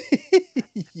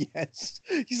 Yes,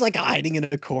 he's like hiding in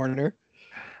a corner.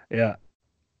 Yeah.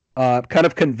 Kind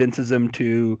of convinces him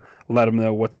to let him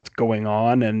know what's going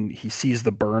on, and he sees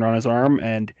the burn on his arm,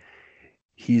 and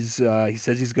he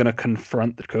says he's going to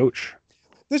confront the coach.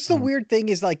 This is the weird thing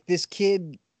is, like, this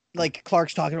kid, like,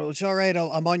 Clark's talking about, it's all right,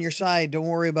 I'm on your side, don't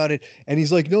worry about it. And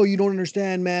he's like, no, you don't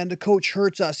understand, man. The coach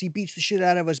hurts us. He beats the shit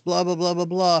out of us, blah, blah, blah, blah,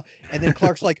 blah. And then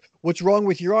Clark's like, what's wrong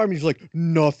with your arm? He's like,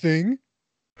 nothing.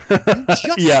 You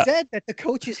just said that the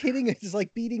coach is hitting us, is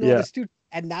like beating all the students,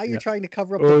 and now you're trying to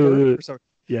cover up the burn.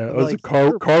 Yeah, it was like,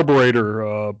 a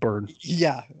carburetor burn.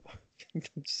 Yeah. It's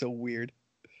so weird.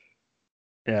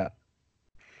 Yeah.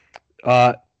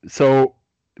 So,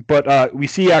 but we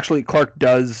see actually Clark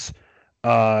does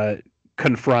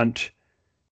confront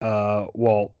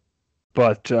Walt,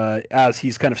 but as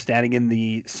he's kind of standing in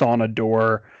the sauna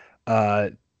door,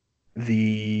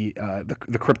 the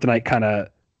kryptonite kind of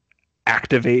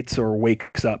activates or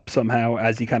wakes up somehow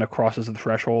as he kind of crosses the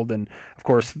threshold, and of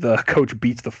course the coach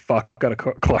beats the fuck out of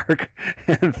Clark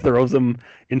and throws him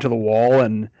into the wall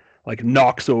and like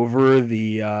knocks over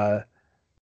the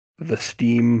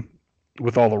steam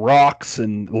with all the rocks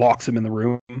and locks him in the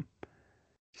room.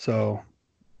 So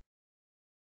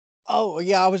oh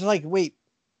yeah, I was like, wait,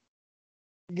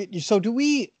 so do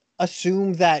we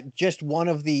assume that just one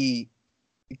of the,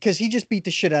 because he just beat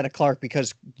the shit out of Clark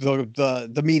because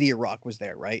the meteor rock was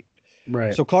there, right?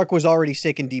 Right. So Clark was already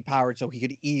sick and depowered, so he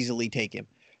could easily take him.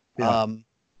 Yeah.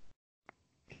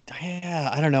 Yeah,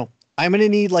 I don't know. I'm gonna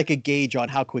need like a gauge on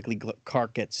how quickly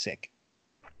Clark gets sick.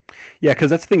 Yeah, because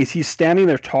that's the thing is he's standing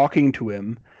there talking to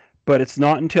him, but it's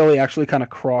not until he actually kind of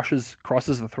crosses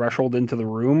the threshold into the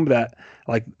room that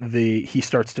like he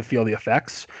starts to feel the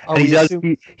effects. Are And he we does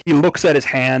assume? he looks at his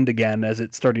hand again as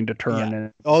it's starting to turn. Yeah.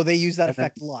 And Oh, they use that and then,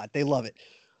 effect a lot. They love it.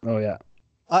 oh yeah.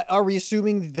 Are we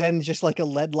assuming then just like a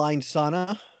lead line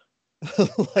sauna?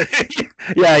 Like,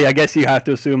 Yeah, I guess you have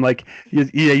to assume like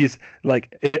he's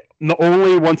like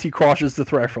only once he crosses the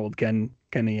threshold can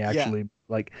he yeah, actually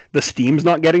like the steam's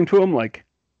not getting to him like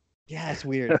yeah, it's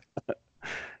weird.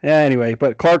 yeah anyway,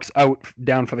 but Clark's out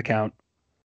down for the count.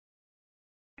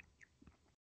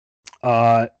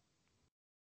 Uh,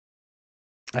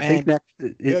 I think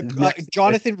And next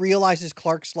Jonathan realizes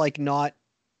Clark's like not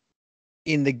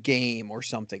in the game or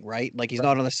something, right? Like he's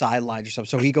not on the sidelines or something.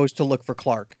 So he goes to look for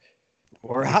Clark.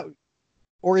 Or how?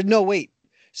 Or no, wait.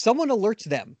 Someone alerts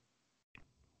them.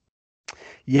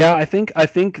 Yeah, I think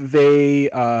they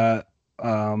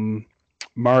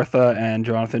Martha and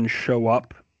Jonathan show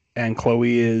up and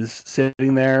Chloe is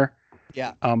sitting there.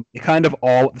 Yeah. They kind of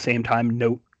all at the same time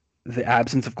note the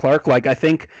absence of Clark. Like I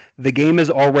think the game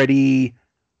has already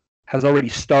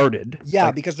started. Yeah,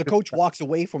 Like, because the coach walks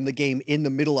away from the game in the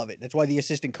middle of it. That's why the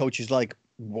assistant coach is like,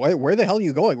 where the hell are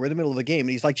you going? We're in the middle of the game. And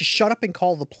he's like, just shut up and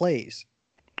call the plays.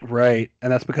 right,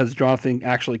 and that's because Jonathan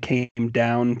actually came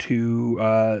down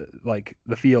to like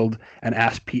the field and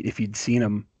asked Pete if he'd seen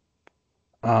him.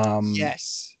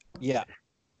 Yes. Yeah.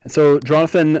 And so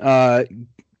Jonathan goes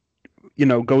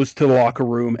to the locker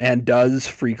room and does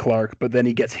free Clark, but then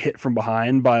he gets hit from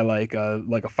behind by like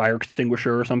a fire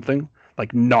extinguisher or something,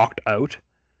 like knocked out.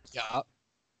 Yeah.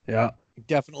 Yeah.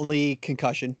 Definitely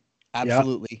concussion.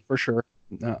 Absolutely. Yeah, for sure.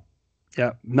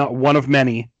 Yeah, not one of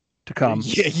many to come.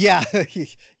 Yeah.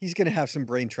 He's going to have some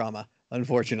brain trauma,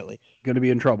 unfortunately. Going to be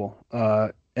in trouble.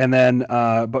 And then,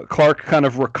 but Clark kind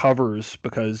of recovers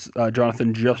because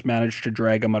Jonathan just managed to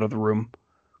drag him out of the room.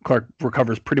 Clark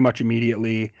recovers pretty much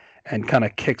immediately and kind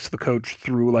of kicks the coach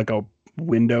through like a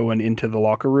window and into the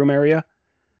locker room area,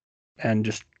 and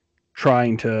just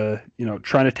trying to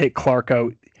take Clark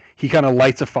out. He kind of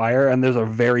lights a fire, and there's a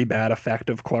very bad effect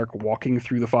of Clark walking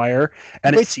through the fire,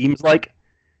 and it seems like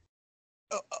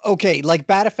okay, like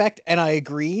bad effect, and I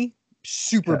agree.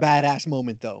 Super badass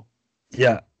moment though.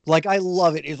 Yeah. Like I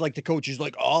love it. It's like the coach is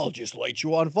like, oh, "I'll just light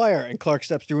you on fire," and Clark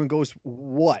steps through and goes,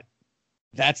 "What?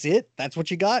 That's it? That's what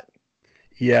you got?"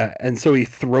 Yeah, and so he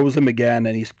throws him again,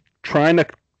 and he's trying to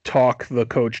talk the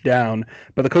coach down,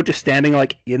 but the coach is standing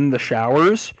like in the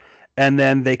showers, and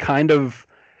then they kind of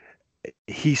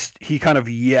he kind of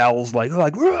yells like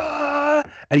 "Rah!"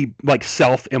 and he like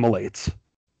self-immolates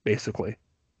basically,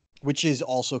 which is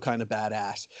also kind of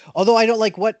badass. Although I don't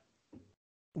like what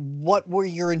were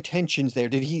your intentions there?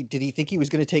 Did he think he was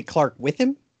going to take Clark with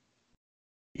him?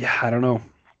 Yeah, I don't know.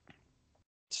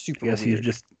 Super I guess weird. he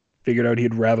just figured out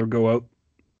he'd rather go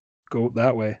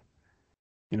that way,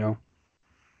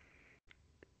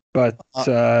 But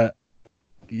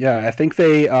yeah, I think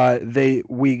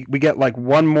we get like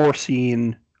one more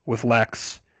scene with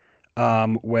Lex,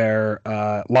 where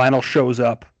Lionel shows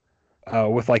up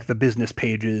with like the business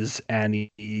pages, and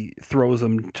he throws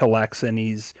them to Lex, and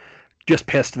he's just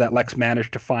pissed that Lex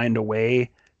managed to find a way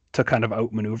to kind of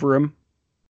outmaneuver him,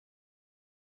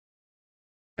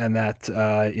 and that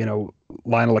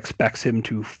Lionel expects him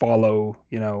to follow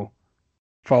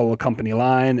a company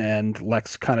line, and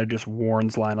Lex kind of just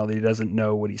warns Lionel that he doesn't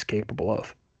know what he's capable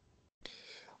of.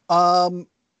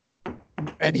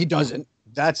 And he doesn't.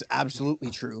 That's absolutely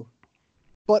true.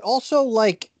 But also,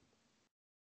 like,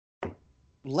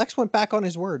 Lex went back on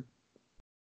his word.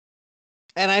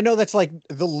 And I know that's like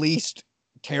the least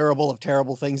terrible of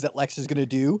terrible things that Lex is going to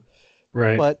do.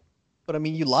 Right. But I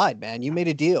mean, you lied, man. You made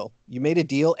a deal.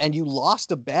 And you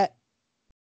lost a bet.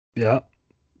 Yeah.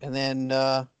 And then,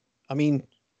 I mean,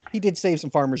 he did save some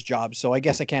farmers' jobs, so I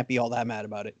guess I can't be all that mad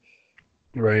about it.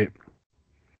 Right.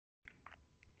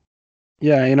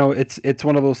 Yeah, it's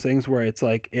one of those things where it's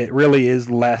like it really is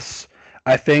less.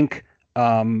 I think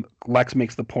Lex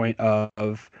makes the point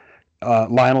of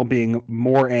Lionel being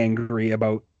more angry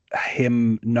about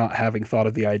him not having thought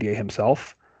of the idea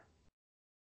himself,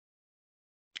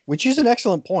 which is an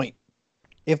excellent point.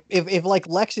 If like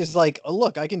Lex is like, oh,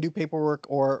 look, I can do paperwork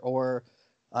or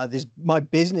this my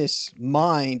business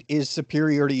mind is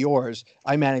superior to yours.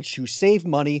 I managed to save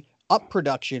money, up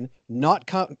production, not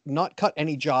cut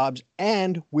any jobs,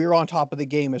 and we're on top of the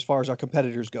game as far as our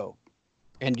competitors go.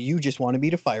 And you just wanted me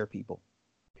to fire people.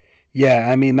 Yeah,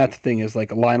 I mean that's the thing is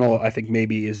like Lionel, I think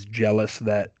maybe is jealous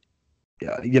that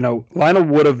Lionel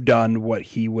would have done what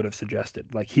he would have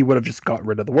suggested. Like he would have just got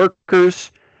rid of the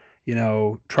workers,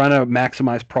 trying to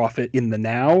maximize profit in the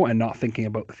now and not thinking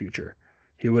about the future.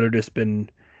 He would have just been.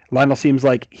 Lionel seems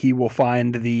like he will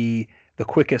find the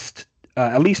quickest.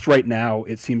 At least right now,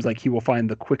 it seems like he will find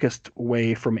the quickest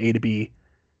way from A to B,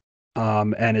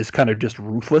 and is kind of just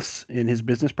ruthless in his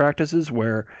business practices.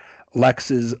 Where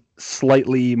Lex is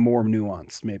slightly more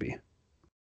nuanced, maybe.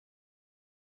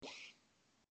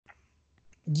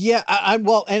 Yeah,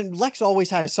 well, and Lex always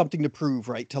has something to prove,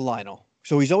 right, to Lionel.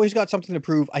 So he's always got something to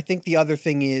prove. I think the other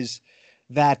thing is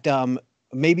that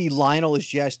maybe Lionel has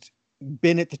just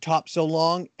been at the top so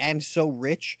long and so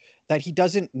rich that he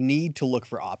doesn't need to look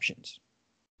for options.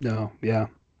 No, yeah.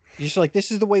 He's just like, this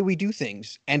is the way we do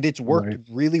things, and it's worked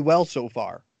really well so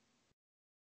far.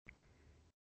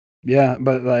 Yeah,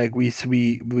 but like we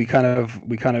kind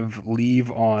of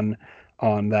leave on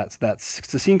that's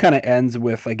the scene kind of ends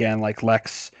with, again, like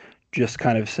Lex just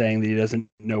kind of saying that he doesn't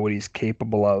know what he's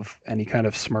capable of, and he kind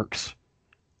of smirks.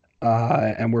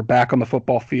 And we're back on the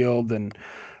football field, and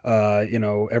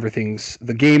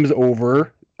the game's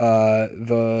over.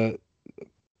 The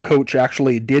coach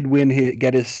actually did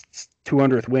get his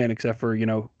 200th win, except for,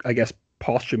 I guess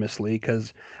posthumously,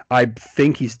 because I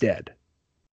think he's dead.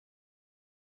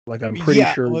 Like, I'm pretty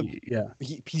sure. Well, yeah.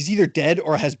 He's either dead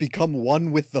or has become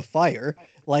one with the fire.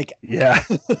 Like, yeah.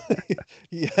 I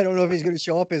don't know if he's going to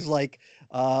show up as like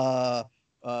the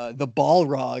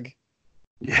Balrog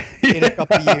in a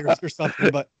couple of years or something.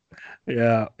 But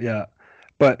yeah.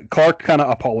 But Clark kind of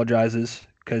apologizes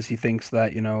because he thinks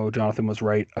that, Jonathan was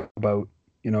right about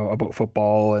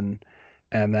football, and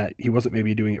that he wasn't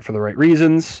maybe doing it for the right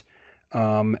reasons.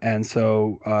 And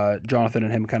so Jonathan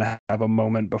and him kind of have a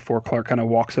moment before Clark kind of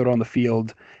walks out on the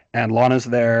field, and Lana's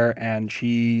there, and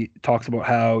she talks about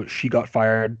how she got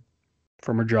fired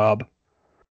from her job.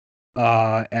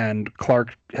 And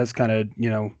Clark has kind of,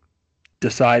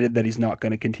 decided that he's not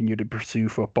going to continue to pursue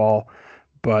football.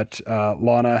 But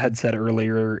Lana had said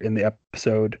earlier in the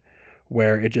episode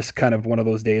where it just kind of one of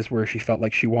those days where she felt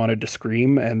like she wanted to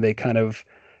scream, and they kind of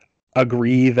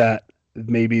agree that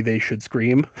maybe they should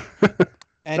scream.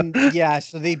 And yeah,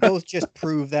 so they both just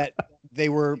prove that they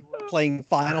were playing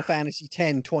Final Fantasy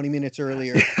X 20 minutes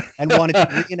earlier and wanted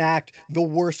to reenact the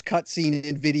worst cutscene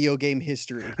in video game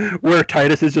history. Where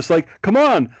Titus is just like, come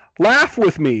on, laugh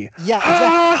with me. Yeah,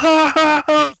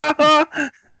 exactly.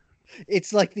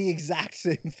 It's like the exact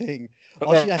same thing.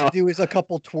 All she has to do is a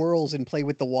couple twirls and play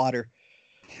with the water.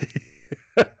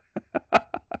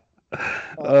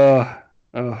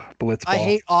 Blitzball. I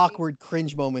hate awkward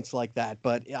cringe moments like that,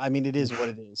 but I mean, it is what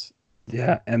it is.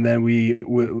 Yeah, and then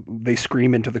they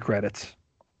scream into the credits.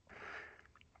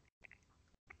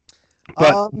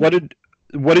 But what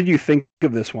did you think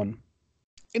of this one?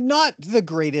 Not the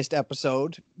greatest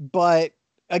episode, but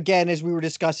again, as we were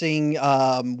discussing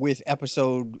with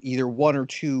episode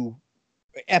 2,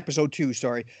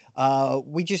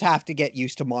 we just have to get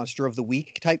used to Monster of the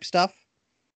Week type stuff.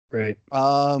 Right.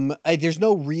 There's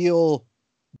no real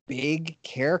big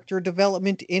character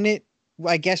development in it,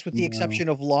 I guess, with the exception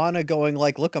of Lana going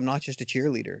like, look, I'm not just a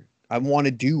cheerleader. I want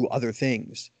to do other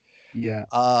things. Yeah.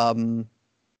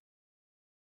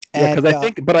 Because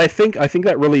I think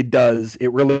that really does.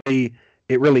 It really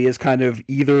is kind of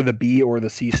either the B or the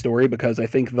C story, because I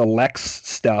think the Lex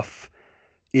stuff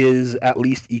is at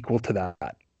least equal to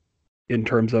that in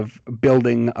terms of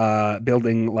building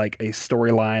like a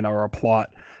storyline or a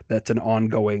plot that's an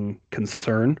ongoing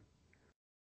concern.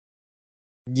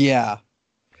 Yeah.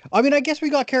 I mean, I guess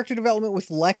we got character development with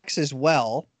Lex as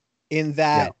well, in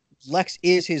that Lex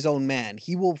is his own man.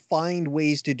 He will find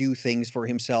ways to do things for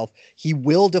himself. He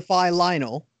will defy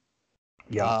Lionel.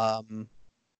 Yeah.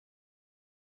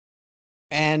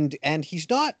 And he's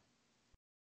not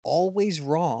always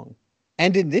wrong.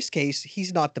 And in this case,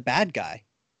 he's not the bad guy.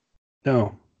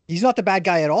 No. He's not the bad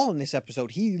guy at all in this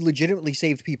episode. He legitimately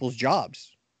saved people's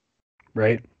jobs.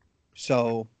 Right.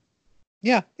 So,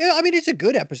 yeah. I mean, it's a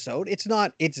good episode.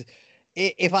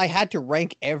 If I had to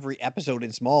rank every episode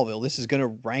in Smallville, this is going to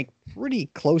rank pretty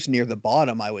close near the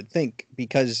bottom, I would think,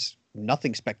 because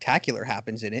nothing spectacular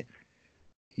happens in it.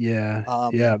 Yeah.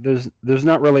 There's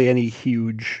not really any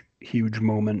huge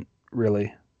moment,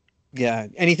 really. Yeah.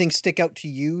 Anything stick out to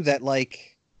you that,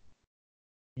 like,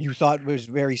 you thought was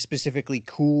very specifically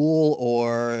cool,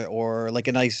 or like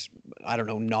a nice, I don't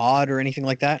know, nod or anything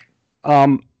like that?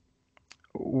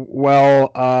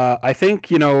 Well, I think,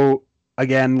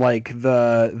 again, like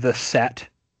the set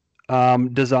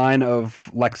design of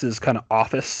Lex's kind of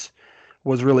office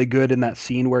was really good in that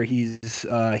scene where he's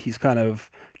kind of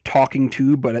talking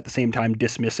to, but at the same time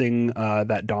dismissing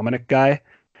that Dominic guy,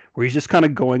 where he's just kind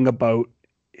of going about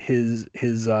his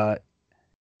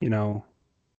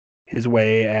his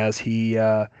way as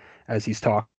he's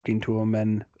talking to him.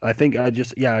 And I think I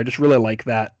just really like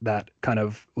that kind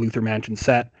of Luther Mansion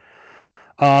set.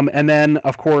 And then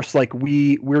of course, like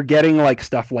we're getting like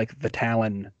stuff like the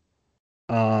Talon,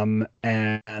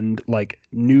 and like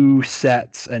new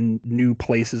sets and new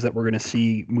places that we're going to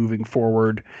see moving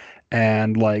forward,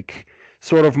 and like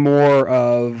sort of more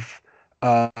of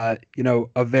a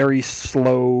very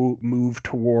slow move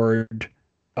toward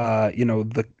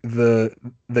the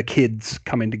kids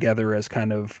coming together as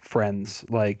kind of friends,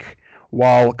 like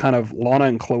while kind of Lana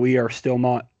and Chloe are still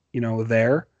not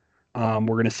there. We're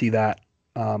going to see that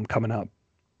coming up.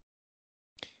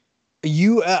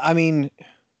 I mean,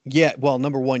 yeah, well,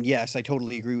 number one, yes, I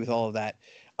totally agree with all of that.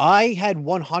 I had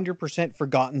 100%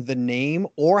 forgotten the name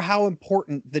or how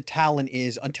important the Talon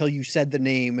is until you said the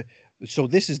name. So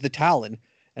this is the Talon.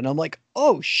 And I'm like,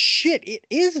 oh shit, it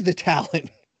is the Talon.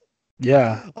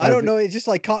 Yeah. I don't know. It just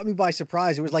like caught me by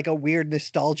surprise. It was like a weird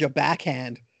nostalgia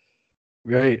backhand.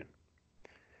 Right.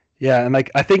 Yeah, and like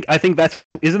I think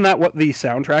isn't that what the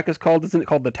soundtrack is called? Isn't it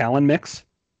called the Talon Mix?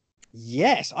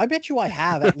 Yes, I bet you I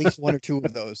have at least one or two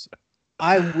of those.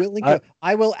 I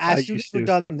will, as soon as we're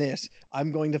done this,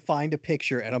 I'm going to find a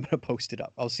picture and I'm going to post it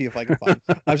up. I'll see if I can find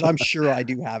it. I'm sure I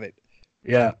do have it.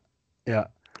 Yeah. Yeah.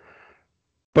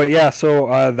 But yeah,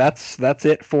 so that's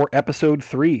it for episode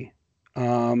 3.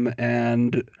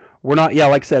 And we're not, yeah,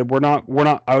 like I said, we're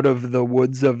not out of the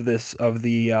woods of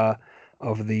the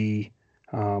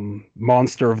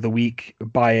monster of the week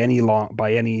by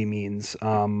any means.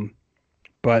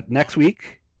 But next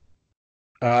week,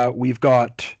 we've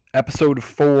got episode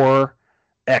 4,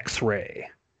 X-Ray.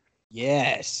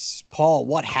 Yes, Paul.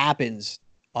 What happens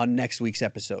on next week's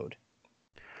episode?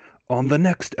 On the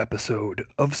next episode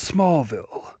of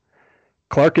Smallville,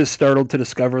 Clark is startled to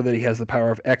discover that he has the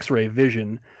power of X-ray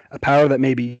vision, a power that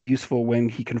may be useful when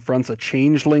he confronts a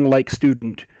changeling-like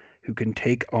student who can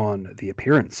take on the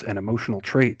appearance and emotional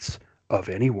traits of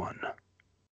anyone.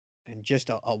 And just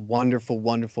a wonderful,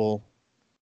 wonderful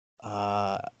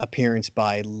appearance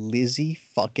by Lizzie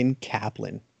fucking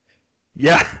Kaplan.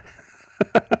 Yeah.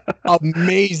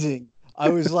 Amazing. I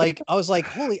was like,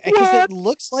 holy, because it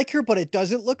looks like her, but it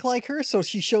doesn't look like her. So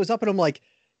she shows up and I'm like,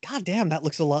 God damn, that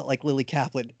looks a lot like Lily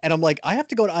Kaplan. And I'm like, I have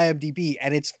to go to IMDb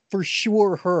and it's for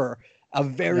sure her, a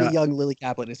very young Lily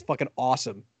Kaplan. It's fucking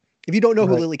awesome. If you don't know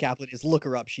who Lily Kaplan is, look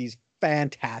her up. She's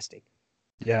fantastic.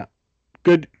 Yeah.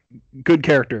 Good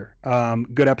character.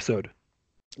 Good episode.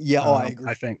 Yeah, I agree.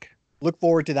 I think. Look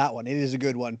forward to that one. It is a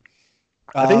good one.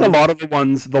 I think a lot of the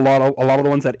ones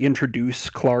that introduce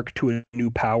Clark to a new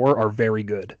power are very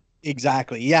good.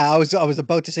 Exactly. Yeah, I was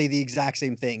about to say the exact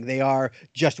same thing. They are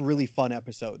just really fun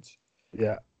episodes.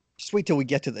 Yeah. Just wait till we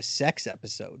get to the sex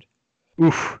episode.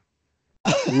 Oof.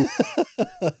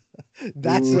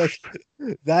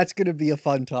 That's gonna be a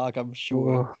fun talk, I'm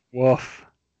sure. Woof.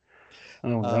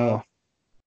 Oh no.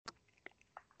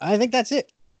 I think that's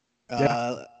it.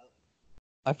 I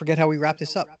forget how we wrap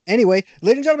this up. Anyway,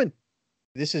 ladies and gentlemen,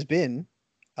 this has been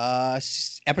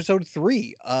episode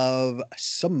 3 of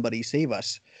Somebody Save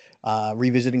Us,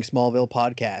 Revisiting Smallville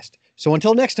podcast. So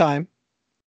until next time,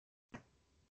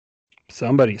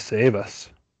 somebody save us.